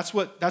 That's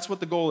what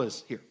the goal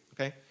is here,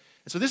 okay?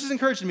 And so this has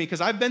encouraged me because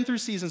I've been through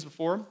seasons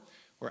before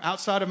where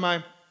outside of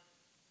my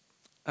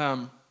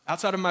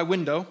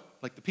window,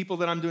 like the people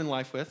that I'm doing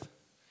life with,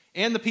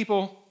 and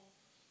the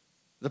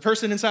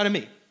person inside of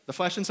me, the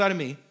flesh inside of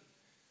me,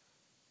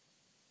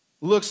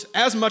 looks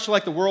as much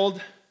like the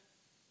world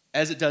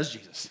as it does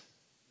Jesus.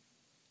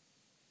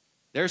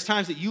 There's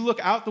times that you look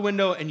out the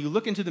window and you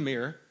look into the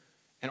mirror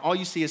and all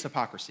you see is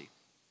hypocrisy.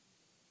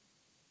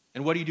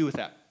 And what do you do with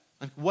that?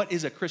 Like, what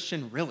is a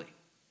Christian really?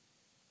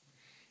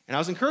 And I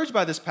was encouraged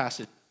by this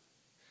passage.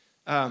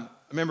 I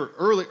remember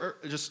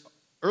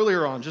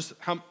earlier on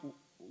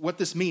what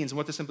this means and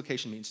what this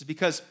implication means is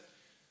because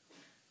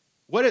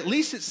what at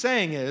least it's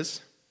saying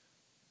is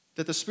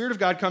that the Spirit of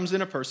God comes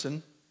in a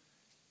person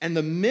and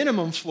the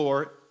minimum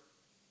floor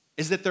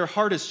is that their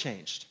heart is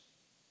changed.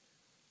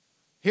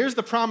 Here's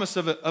the promise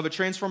of a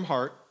transformed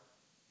heart,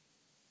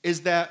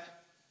 is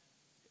that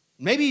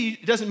maybe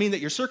it doesn't mean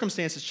that your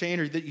circumstances change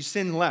or that you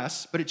sin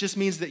less, but it just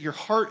means that your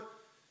heart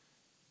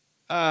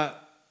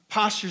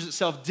postures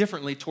itself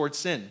differently towards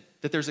sin,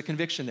 that there's a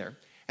conviction there.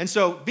 And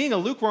so being a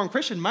lukewarm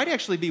Christian might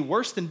actually be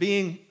worse than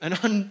being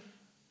an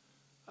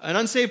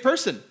unsaved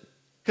person,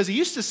 because you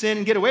used to sin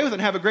and get away with it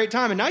and have a great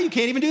time, and now you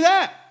can't even do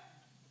that.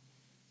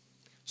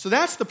 So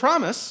that's the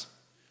promise,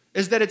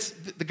 is that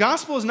the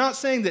gospel is not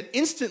saying that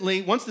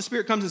instantly, once the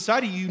Spirit comes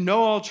inside of you, you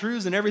know all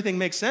truths and everything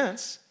makes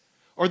sense,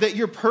 or that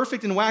you're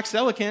perfect and wax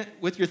eloquent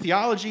with your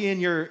theology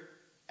and your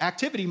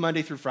activity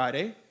Monday through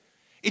Friday.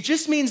 It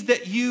just means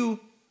that you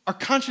are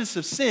conscious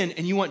of sin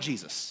and you want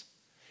Jesus.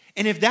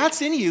 And if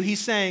that's in you, he's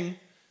saying,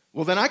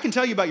 well, then I can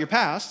tell you about your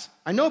past,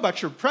 I know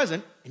about your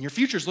present, and your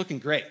future's looking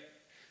great.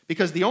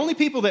 Because the only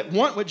people that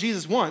want what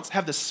Jesus wants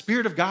have the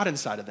Spirit of God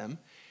inside of them.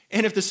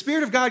 And if the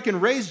Spirit of God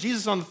can raise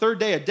Jesus on the third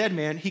day, a dead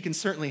man, he can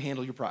certainly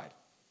handle your pride.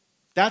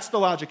 That's the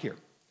logic here.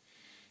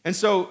 And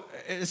so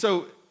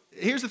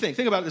here's the thing.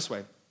 Think about it this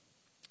way.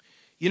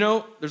 You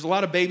know, there's a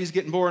lot of babies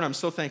getting born. I'm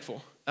so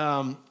thankful.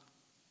 And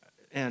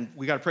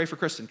we got to pray for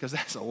Kristen because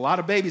that's a lot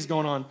of babies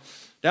going on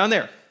down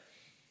there.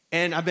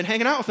 And I've been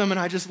hanging out with them, and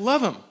I just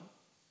love them.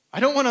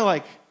 I don't want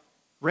to,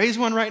 raise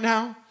one right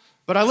now.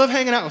 But I love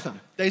hanging out with them.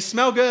 They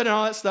smell good and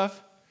all that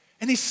stuff.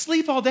 And they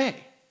sleep all day.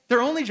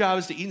 Their only job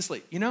is to eat and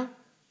sleep, you know?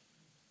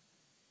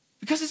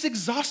 Because it's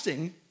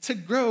exhausting to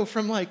grow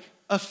from like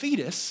a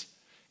fetus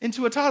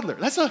into a toddler.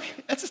 That's a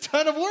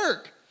ton of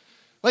work.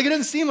 Like, it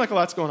doesn't seem like a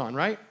lot's going on,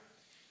 right?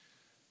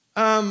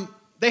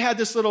 They had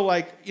this little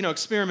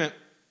experiment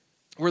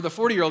where the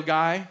 40-year-old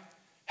guy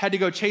had to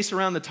go chase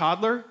around the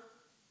toddler,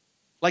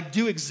 like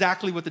do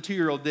exactly what the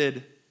 2-year-old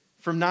did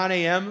from 9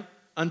 a.m.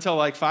 until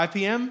like 5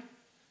 p.m.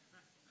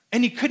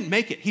 And he couldn't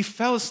make it. He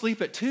fell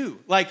asleep at 2.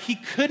 Like, he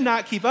could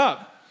not keep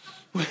up.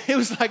 It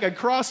was like a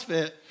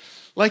CrossFit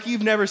like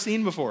you've never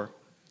seen before.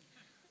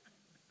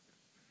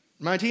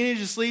 My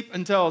teenagers sleep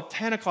until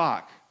 10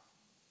 o'clock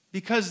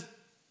because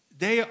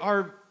they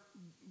are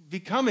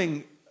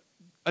becoming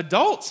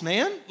adults,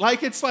 man.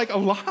 Like, it's like a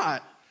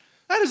lot.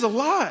 That is a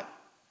lot.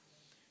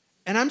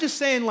 And I'm just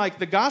saying, like,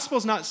 the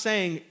gospel's not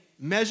saying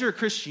measure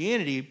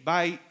Christianity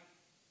by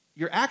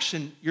your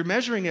action. You're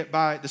measuring it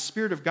by the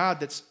Spirit of God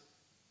that's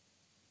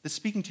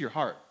speaking to your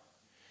heart.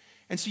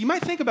 And so you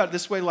might think about it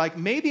this way, like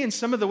maybe in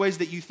some of the ways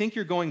that you think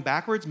you're going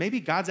backwards, maybe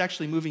God's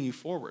actually moving you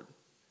forward.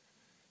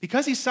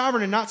 Because he's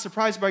sovereign and not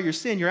surprised by your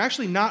sin, you're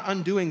actually not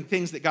undoing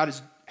things that God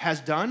has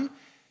done.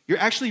 You're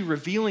actually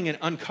revealing and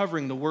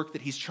uncovering the work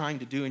that he's trying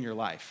to do in your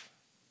life.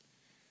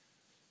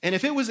 And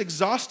if it was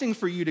exhausting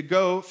for you to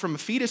go from a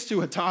fetus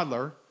to a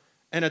toddler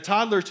and a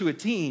toddler to a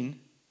teen,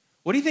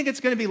 what do you think it's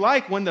going to be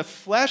like when the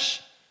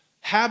flesh,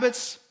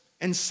 habits,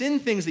 and sin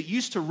things that you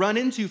used to run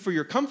into for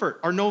your comfort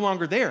are no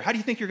longer there? How do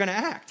you think you're going to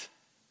act?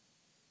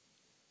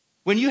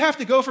 When you have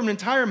to go from an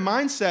entire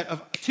mindset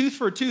of tooth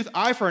for a tooth,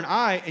 eye for an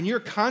eye, and you're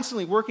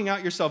constantly working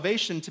out your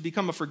salvation to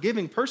become a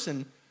forgiving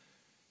person,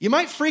 you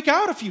might freak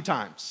out a few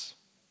times.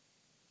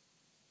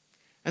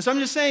 And so I'm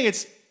just saying,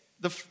 it's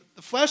the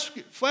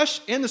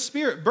flesh and the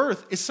spirit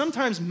birth is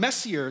sometimes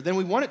messier than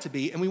we want it to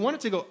be, and we want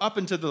it to go up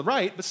and to the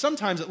right, but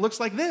sometimes it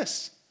looks like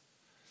this.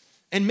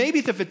 And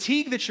maybe the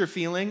fatigue that you're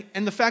feeling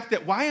and the fact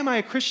that why am I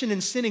a Christian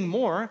and sinning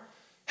more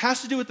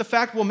has to do with the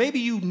fact, well, maybe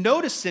you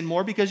notice sin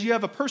more because you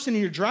have a person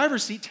in your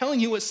driver's seat telling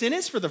you what sin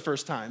is for the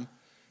first time.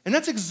 And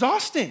that's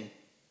exhausting.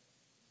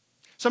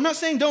 So I'm not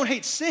saying don't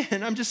hate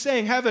sin. I'm just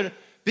saying have a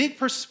big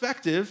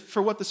perspective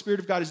for what the Spirit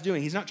of God is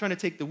doing. He's not trying to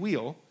take the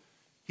wheel.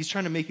 He's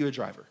trying to make you a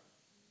driver.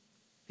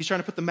 He's trying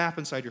to put the map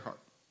inside your heart.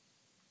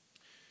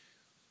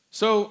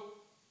 So,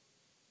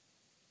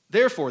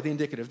 therefore, the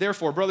indicative,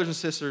 therefore, brothers and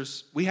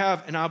sisters, we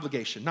have an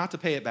obligation, not to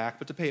pay it back,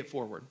 but to pay it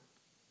forward.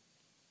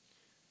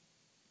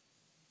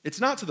 It's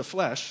not to the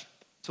flesh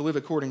to live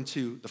according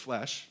to the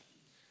flesh.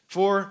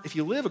 For if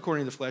you live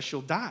according to the flesh,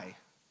 you'll die.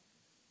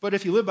 But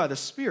if you live by the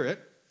Spirit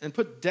and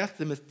put death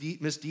to the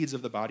misdeeds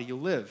of the body, you'll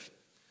live.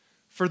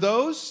 For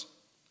those,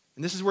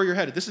 and this is where you're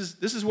headed, this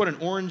is what an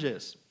orange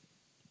is.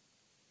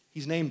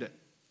 He's named it.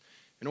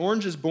 An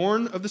orange is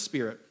born of the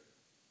Spirit.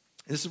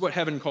 And this is what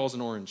heaven calls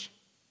an orange.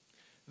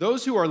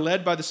 Those who are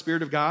led by the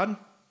Spirit of God,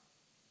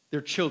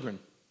 they're children.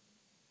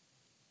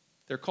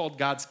 They're called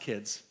God's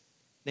kids.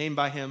 Named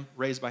by him,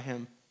 raised by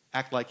him,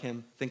 act like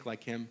him, think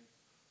like him,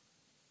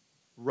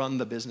 run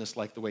the business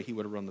like the way he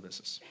would have run the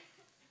business.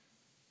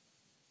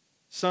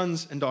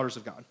 Sons and daughters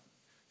of God.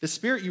 The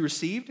Spirit you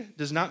received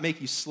does not make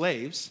you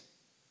slaves,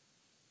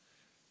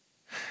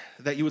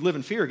 that you would live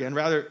in fear again.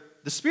 Rather,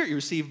 the Spirit you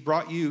received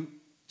brought you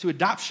to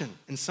adoption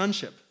and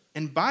sonship.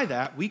 And by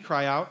that, we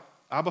cry out,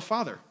 Abba,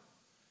 Father.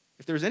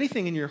 If there's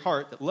anything in your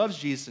heart that loves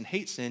Jesus and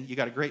hates sin, you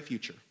got a great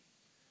future.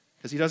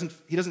 Because he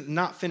doesn't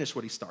not finish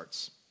what he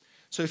starts.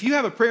 So if you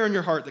have a prayer in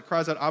your heart that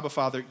cries out, Abba,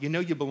 Father, you know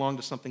you belong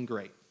to something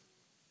great.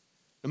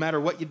 No matter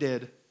what you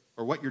did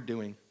or what you're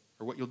doing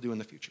or what you'll do in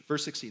the future.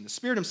 Verse 16, the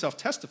Spirit himself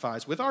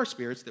testifies with our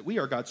spirits that we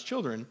are God's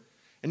children.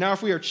 And now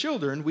if we are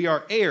children, we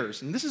are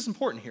heirs. And this is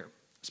important here,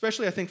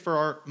 especially I think for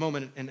our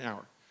moment and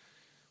hour.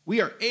 We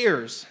are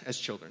heirs as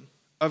children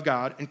of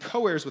God and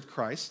co-heirs with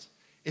Christ,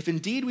 if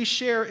indeed we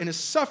share in his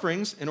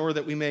sufferings in order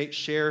that we may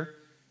share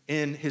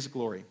in his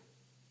glory.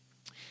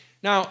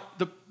 Now,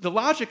 the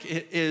logic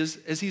is,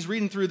 as he's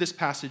reading through this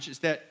passage, is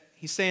that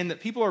he's saying that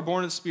people who are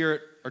born of the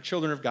Spirit are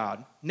children of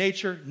God.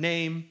 Nature,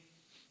 name,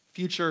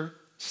 future,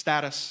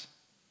 status.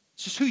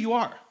 It's just who you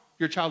are.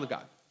 You're a child of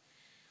God.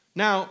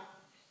 Now,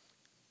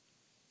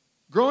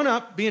 growing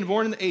up, being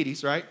born in the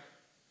 80s, right?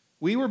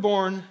 We were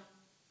born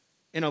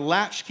in a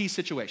latchkey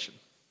situation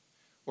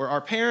where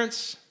our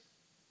parents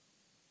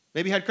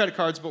maybe had credit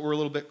cards but were a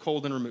little bit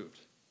cold and removed.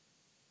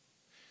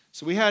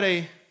 So we had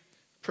a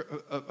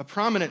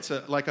prominence,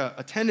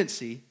 a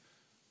tendency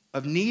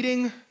of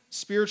needing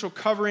spiritual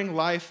covering,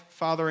 life,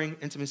 fathering,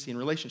 intimacy, and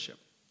relationship.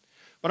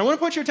 But I want to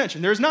point your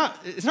attention. It's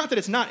not that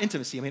it's not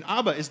intimacy. I mean,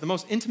 Abba is the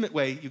most intimate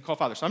way you call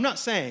Father. So I'm not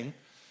saying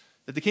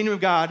that the kingdom of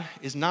God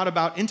is not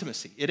about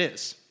intimacy. It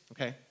is,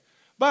 okay?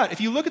 But if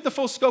you look at the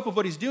full scope of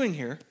what he's doing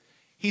here,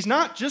 he's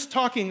not just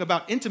talking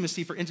about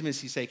intimacy for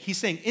intimacy's sake. He's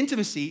saying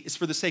intimacy is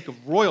for the sake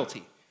of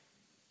royalty.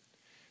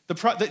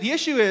 The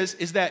issue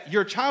is that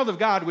you're a child of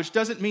God, which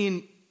doesn't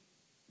mean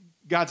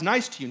God's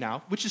nice to you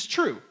now, which is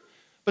true.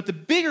 But the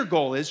bigger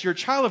goal is you're a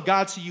child of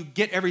God so you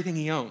get everything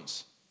he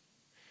owns.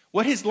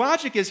 What his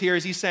logic is here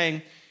is he's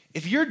saying,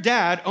 If your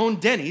dad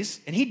owned Denny's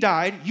and he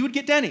died, you would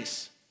get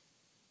Denny's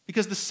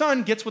because the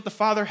son gets what the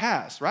father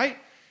has, right?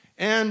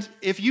 And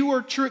if you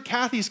were Truett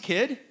Cathy's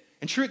kid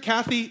and Truett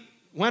Cathy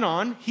went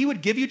on, he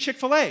would give you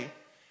Chick-fil-A.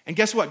 And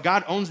guess what?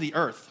 God owns the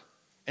earth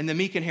and the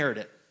meek inherit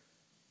it.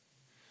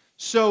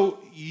 So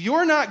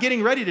you're not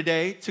getting ready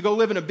today to go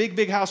live in a big,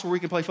 big house where we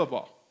can play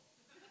football.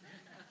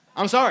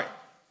 I'm sorry.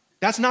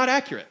 That's not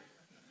accurate.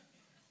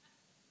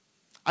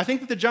 I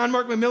think that the John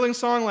Mark McMillan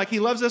song, Like He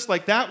Loves Us,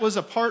 like that was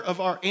a part of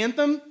our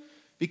anthem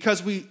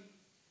because we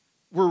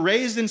were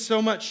raised in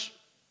so much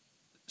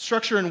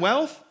structure and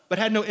wealth, but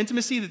had no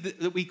intimacy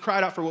that we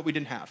cried out for what we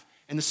didn't have.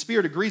 And the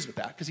Spirit agrees with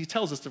that because he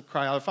tells us to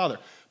cry out, Father.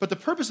 But the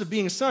purpose of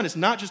being a son is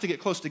not just to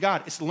get close to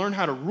God, it's to learn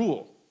how to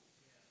rule.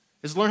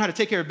 It's to learn how to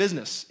take care of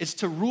business. It's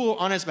to rule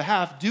on his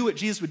behalf, do what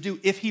Jesus would do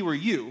if he were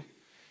you.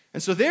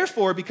 And so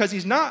therefore, because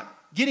he's not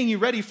getting you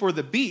ready for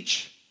the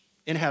beach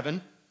in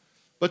heaven,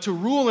 but to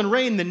rule and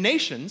reign the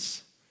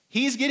nations,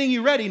 he's getting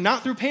you ready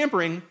not through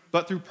pampering,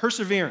 but through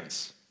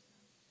perseverance.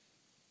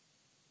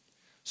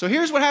 So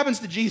here's what happens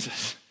to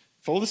Jesus,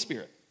 full of the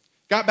Spirit.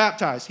 Got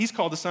baptized. He's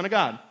called the Son of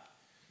God.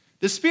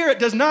 The Spirit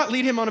does not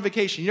lead him on a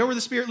vacation. You know where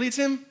the Spirit leads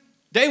him?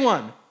 Day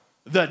one,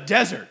 the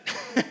desert.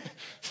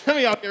 Some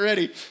of y'all get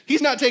ready.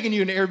 He's not taking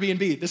you to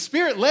Airbnb. The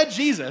Spirit led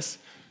Jesus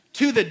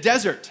to the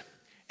desert.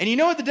 And you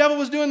know what the devil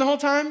was doing the whole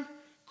time?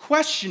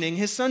 Questioning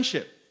his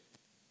sonship.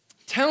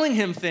 Telling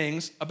him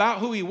things about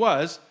who he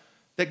was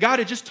that God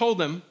had just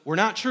told him were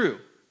not true.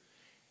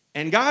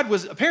 And God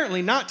was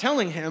apparently not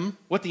telling him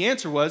what the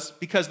answer was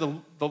because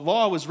the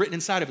law was written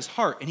inside of his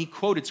heart and he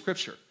quoted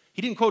Scripture.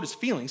 He didn't quote his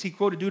feelings, he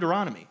quoted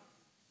Deuteronomy.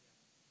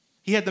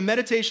 He had the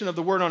meditation of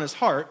the word on his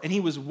heart and he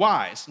was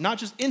wise, not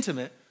just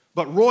intimate,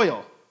 but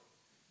royal.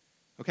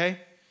 Okay?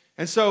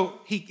 And so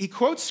he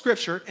quotes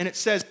Scripture and it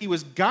says he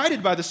was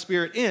guided by the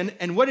Spirit in,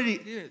 and what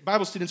did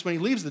Bible students, when he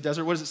leaves the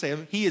desert, what does it say?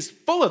 He is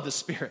full of the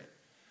Spirit.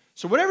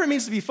 So whatever it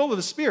means to be full of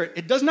the Spirit,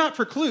 it does not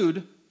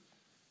preclude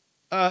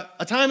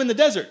a time in the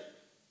desert,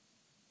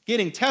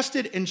 getting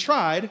tested and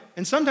tried,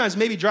 and sometimes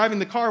maybe driving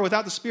the car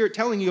without the Spirit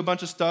telling you a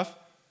bunch of stuff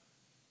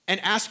and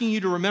asking you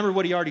to remember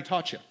what he already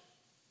taught you,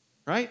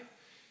 right?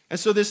 And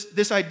so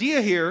this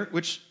idea here,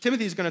 which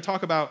Timothy is going to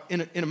talk about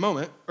in a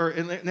moment, or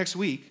next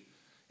week,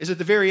 is at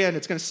the very end.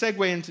 It's going to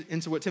segue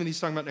into what Timothy's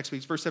talking about next week.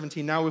 It's verse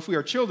 17. Now, if we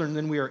are children,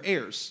 then we are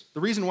heirs.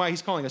 The reason why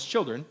he's calling us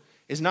children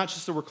is not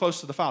just that we're close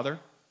to the Father,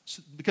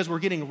 because we're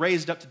getting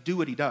raised up to do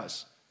what he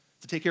does,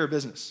 to take care of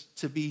business,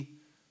 to be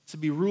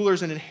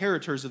rulers and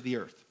inheritors of the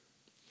earth.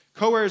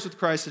 Co-heirs with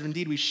Christ, and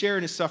indeed we share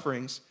in his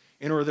sufferings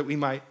in order that we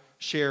might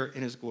share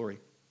in his glory.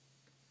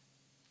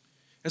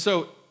 And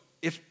so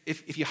if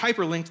you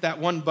hyperlinked that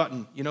one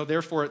button,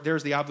 therefore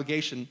there's the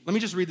obligation. Let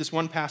me just read this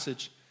one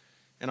passage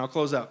and I'll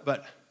close up.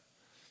 But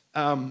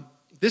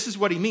this is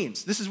what he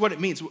means. This is what it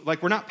means.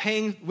 Like, we're not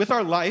paying with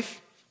our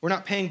life. We're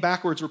not paying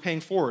backwards. We're paying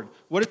forward.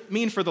 What does it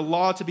mean for the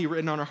law to be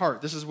written on our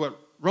heart? This is what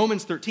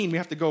Romans 13, we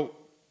have to go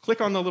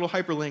click on the little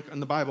hyperlink in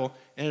the Bible,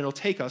 and it'll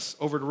take us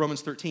over to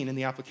Romans 13 in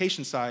the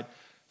application side.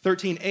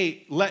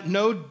 13:8, let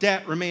no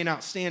debt remain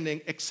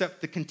outstanding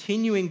except the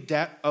continuing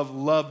debt of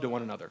love to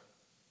one another.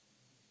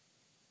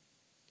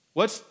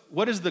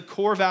 What is the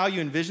core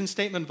value and vision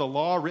statement of the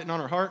law written on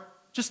our heart?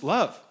 Just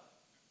love.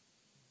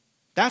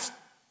 That's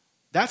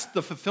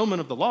the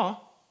fulfillment of the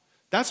law.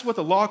 That's what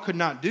the law could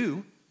not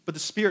do, but the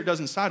Spirit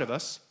does inside of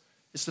us,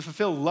 is to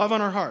fulfill love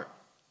on our heart,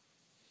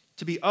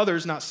 to be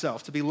others, not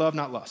self, to be love,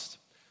 not lust.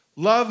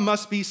 Love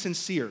must be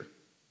sincere.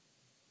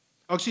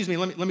 Oh, excuse me,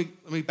 let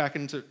me back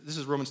into, this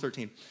is Romans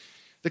 13.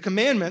 The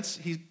commandments,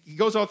 he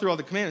goes all through all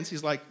the commandments.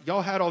 He's like,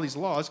 y'all had all these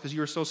laws because you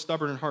were so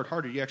stubborn and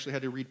hard-hearted, you actually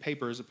had to read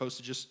paper as opposed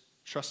to just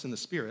trust in the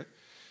Spirit.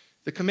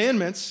 The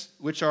commandments,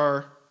 which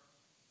are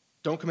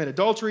don't commit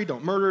adultery,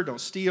 don't murder,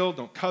 don't steal,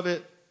 don't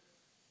covet,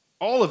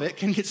 all of it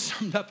can get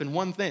summed up in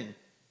one thing.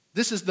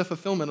 This is the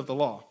fulfillment of the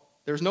law.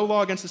 There's no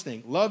law against this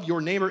thing. Love your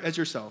neighbor as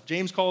yourself.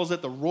 James calls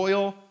it the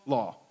royal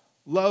law.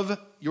 Love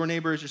your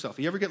neighbor as yourself.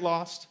 If you ever get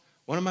lost,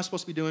 what am I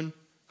supposed to be doing?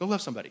 Go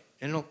love somebody,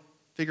 and it'll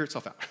figure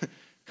itself out.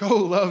 Go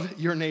love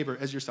your neighbor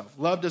as yourself.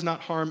 Love does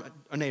not harm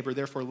a neighbor,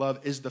 therefore love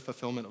is the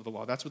fulfillment of the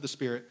law. That's what the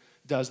Spirit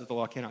does that the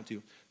law cannot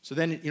do. So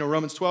then,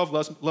 Romans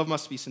 12, love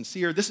must be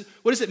sincere.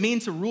 What does it mean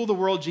to rule the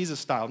world Jesus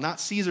style? Not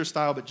Caesar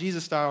style, but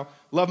Jesus style.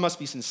 Love must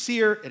be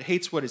sincere. It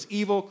hates what is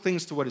evil,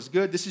 clings to what is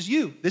good. This is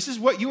you. This is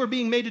what you are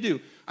being made to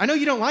do. I know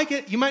you don't like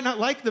it. You might not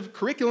like the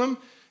curriculum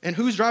and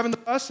who's driving the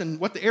bus and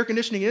what the air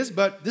conditioning is,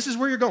 but this is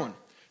where you're going.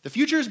 The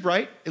future is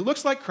bright. It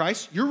looks like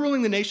Christ. You're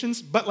ruling the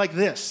nations, but like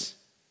this.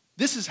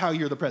 This is how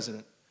you're the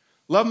president.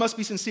 Love must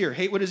be sincere.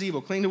 Hate what is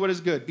evil. Cling to what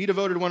is good. Be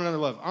devoted to one another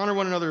love. Honor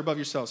one another above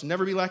yourselves.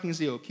 Never be lacking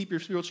zeal. Keep your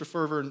spiritual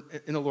fervor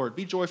in the Lord.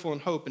 Be joyful in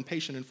hope and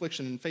patient in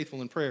affliction and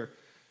faithful in prayer.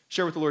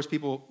 Share with the Lord's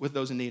people, with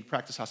those in need.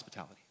 Practice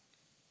hospitality.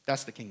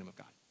 That's the kingdom of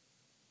God.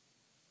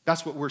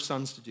 That's what we're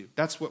sons to do.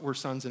 That's what we're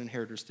sons and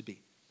inheritors to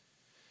be.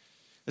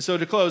 And so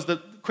to close, the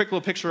quick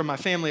little picture of my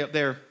family up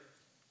there.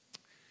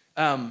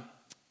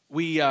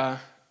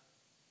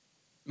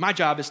 My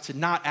job is to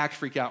not act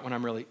freak out when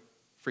I'm really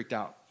freaked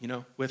out,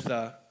 with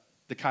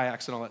the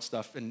kayaks and all that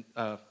stuff. And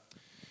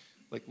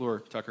like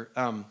Laura Tucker,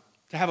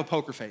 to have a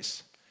poker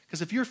face.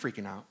 Because if you're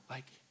freaking out,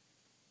 like,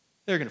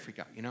 they're going to freak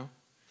out, you know?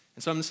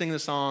 And so I'm singing the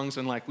songs,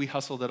 and like we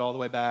hustled it all the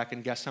way back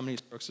and guessed how many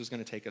strokes it was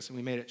going to take us, and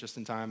we made it just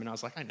in time. And I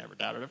was like, I never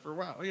doubted it for a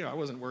while. You know, I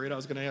wasn't worried I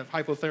was going to have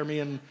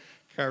hypothermia and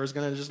Kara was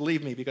going to just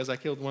leave me because I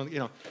killed one, you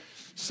know.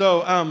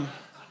 So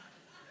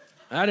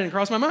that didn't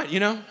cross my mind, you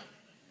know.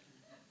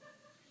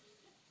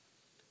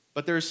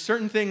 But there's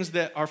certain things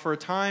that are for a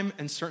time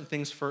and certain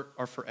things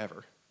are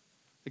forever.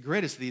 The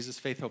greatest of these is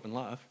faith, hope, and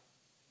love.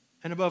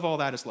 And above all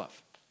that is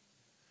love.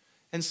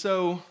 And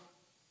so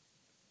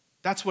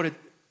that's what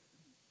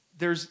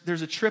there's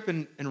a trip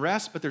and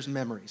rest, but there's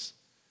memories.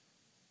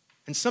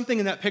 And something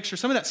in that picture,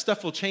 some of that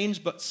stuff will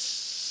change, but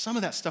some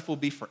of that stuff will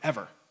be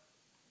forever.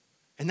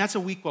 And that's a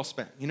week well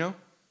spent, you know?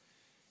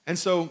 And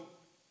so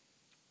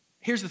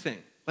here's the thing.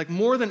 Like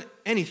more than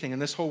anything in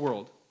this whole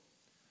world,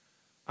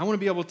 I want to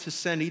be able to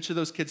send each of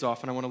those kids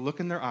off, and I want to look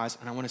in their eyes,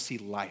 and I want to see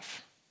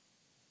life.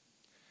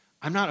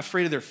 I'm not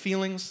afraid of their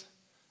feelings.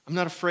 I'm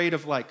not afraid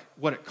of like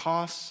what it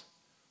costs.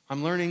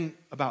 I'm learning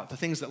about the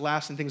things that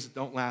last and things that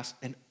don't last.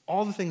 And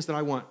all the things that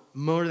I want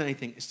more than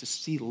anything is to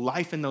see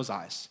life in those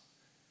eyes.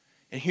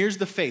 And here's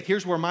the faith.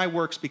 Here's where my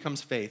works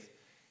becomes faith,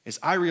 is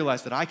I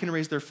realize that I can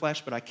raise their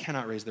flesh, but I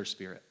cannot raise their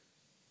spirit.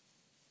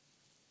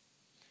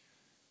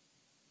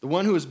 The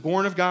one who is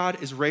born of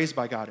God is raised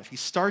by God. If he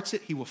starts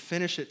it, he will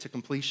finish it to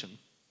completion.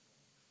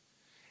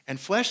 And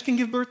flesh can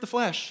give birth to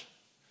flesh,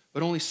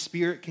 but only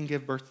spirit can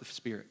give birth to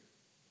spirit.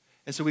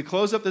 And so we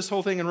close up this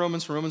whole thing in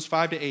Romans, from Romans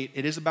 5 to 8.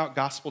 It is about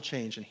gospel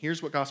change. And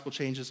here's what gospel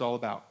change is all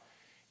about.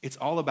 It's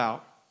all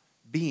about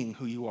being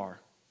who you are.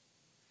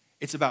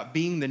 It's about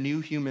being the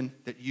new human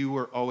that you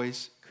were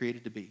always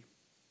created to be.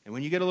 And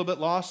when you get a little bit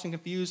lost and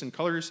confused and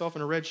color yourself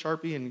in a red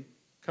Sharpie and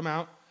come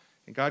out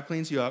and God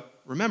cleans you up,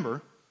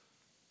 remember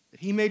that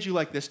he made you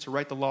like this to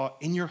write the law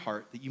in your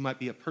heart that you might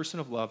be a person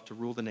of love to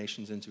rule the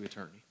nations into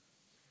eternity.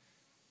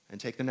 And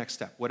take the next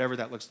step, whatever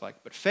that looks like.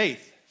 But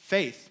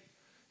faith,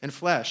 and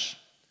flesh.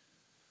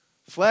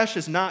 Flesh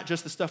is not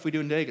just the stuff we do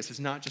in Vegas. It's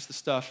not just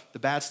the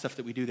bad stuff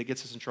that we do that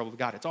gets us in trouble with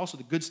God. It's also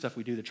the good stuff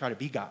we do to try to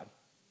be God.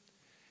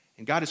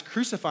 And God is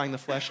crucifying the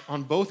flesh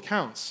on both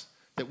counts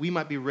that we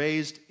might be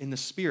raised in the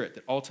spirit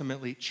that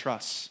ultimately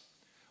trusts.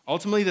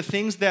 Ultimately, the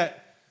things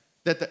that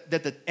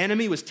the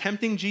enemy was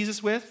tempting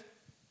Jesus with,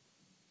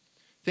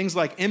 things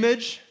like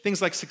image,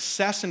 things like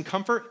success and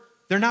comfort,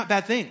 they're not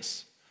bad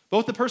things.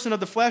 Both the person of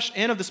the flesh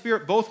and of the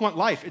spirit both want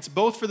life. It's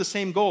both for the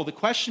same goal. The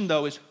question,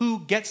 though, is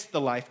who gets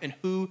the life and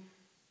who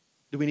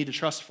do we need to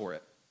trust for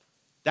it?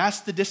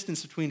 That's the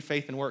distance between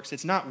faith and works.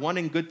 It's not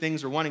wanting good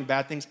things or wanting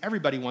bad things.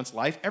 Everybody wants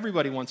life.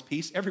 Everybody wants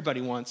peace. Everybody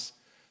wants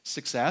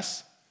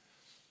success.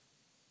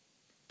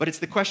 But it's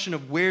the question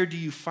of where do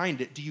you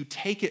find it? Do you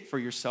take it for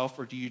yourself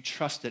or do you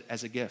trust it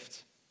as a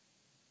gift?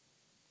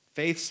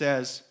 Faith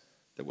says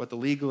that what the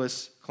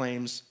legalist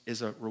claims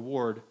is a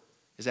reward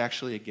is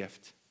actually a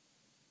gift.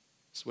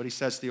 It's what he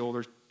says to the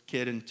older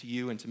kid and to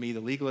you and to me, the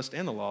legalist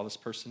and the lawless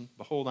person.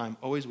 Behold, I am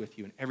always with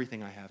you, and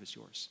everything I have is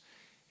yours.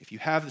 If you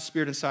have the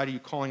Spirit inside of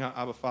you calling out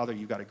Abba, Father,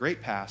 you've got a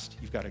great past,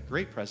 you've got a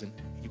great present,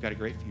 you've got a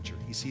great future.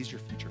 He sees your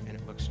future, and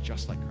it looks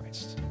just like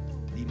Christ.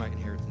 That you might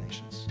inherit the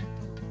nations.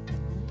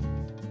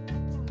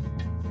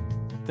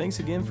 Thanks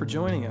again for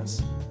joining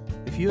us.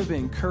 If you have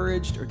been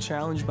encouraged or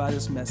challenged by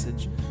this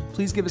message,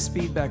 please give us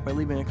feedback by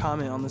leaving a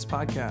comment on this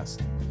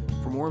podcast.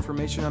 For more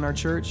information on our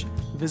church,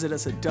 visit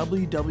us at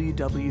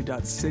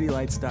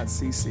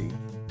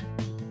www.citylights.cc.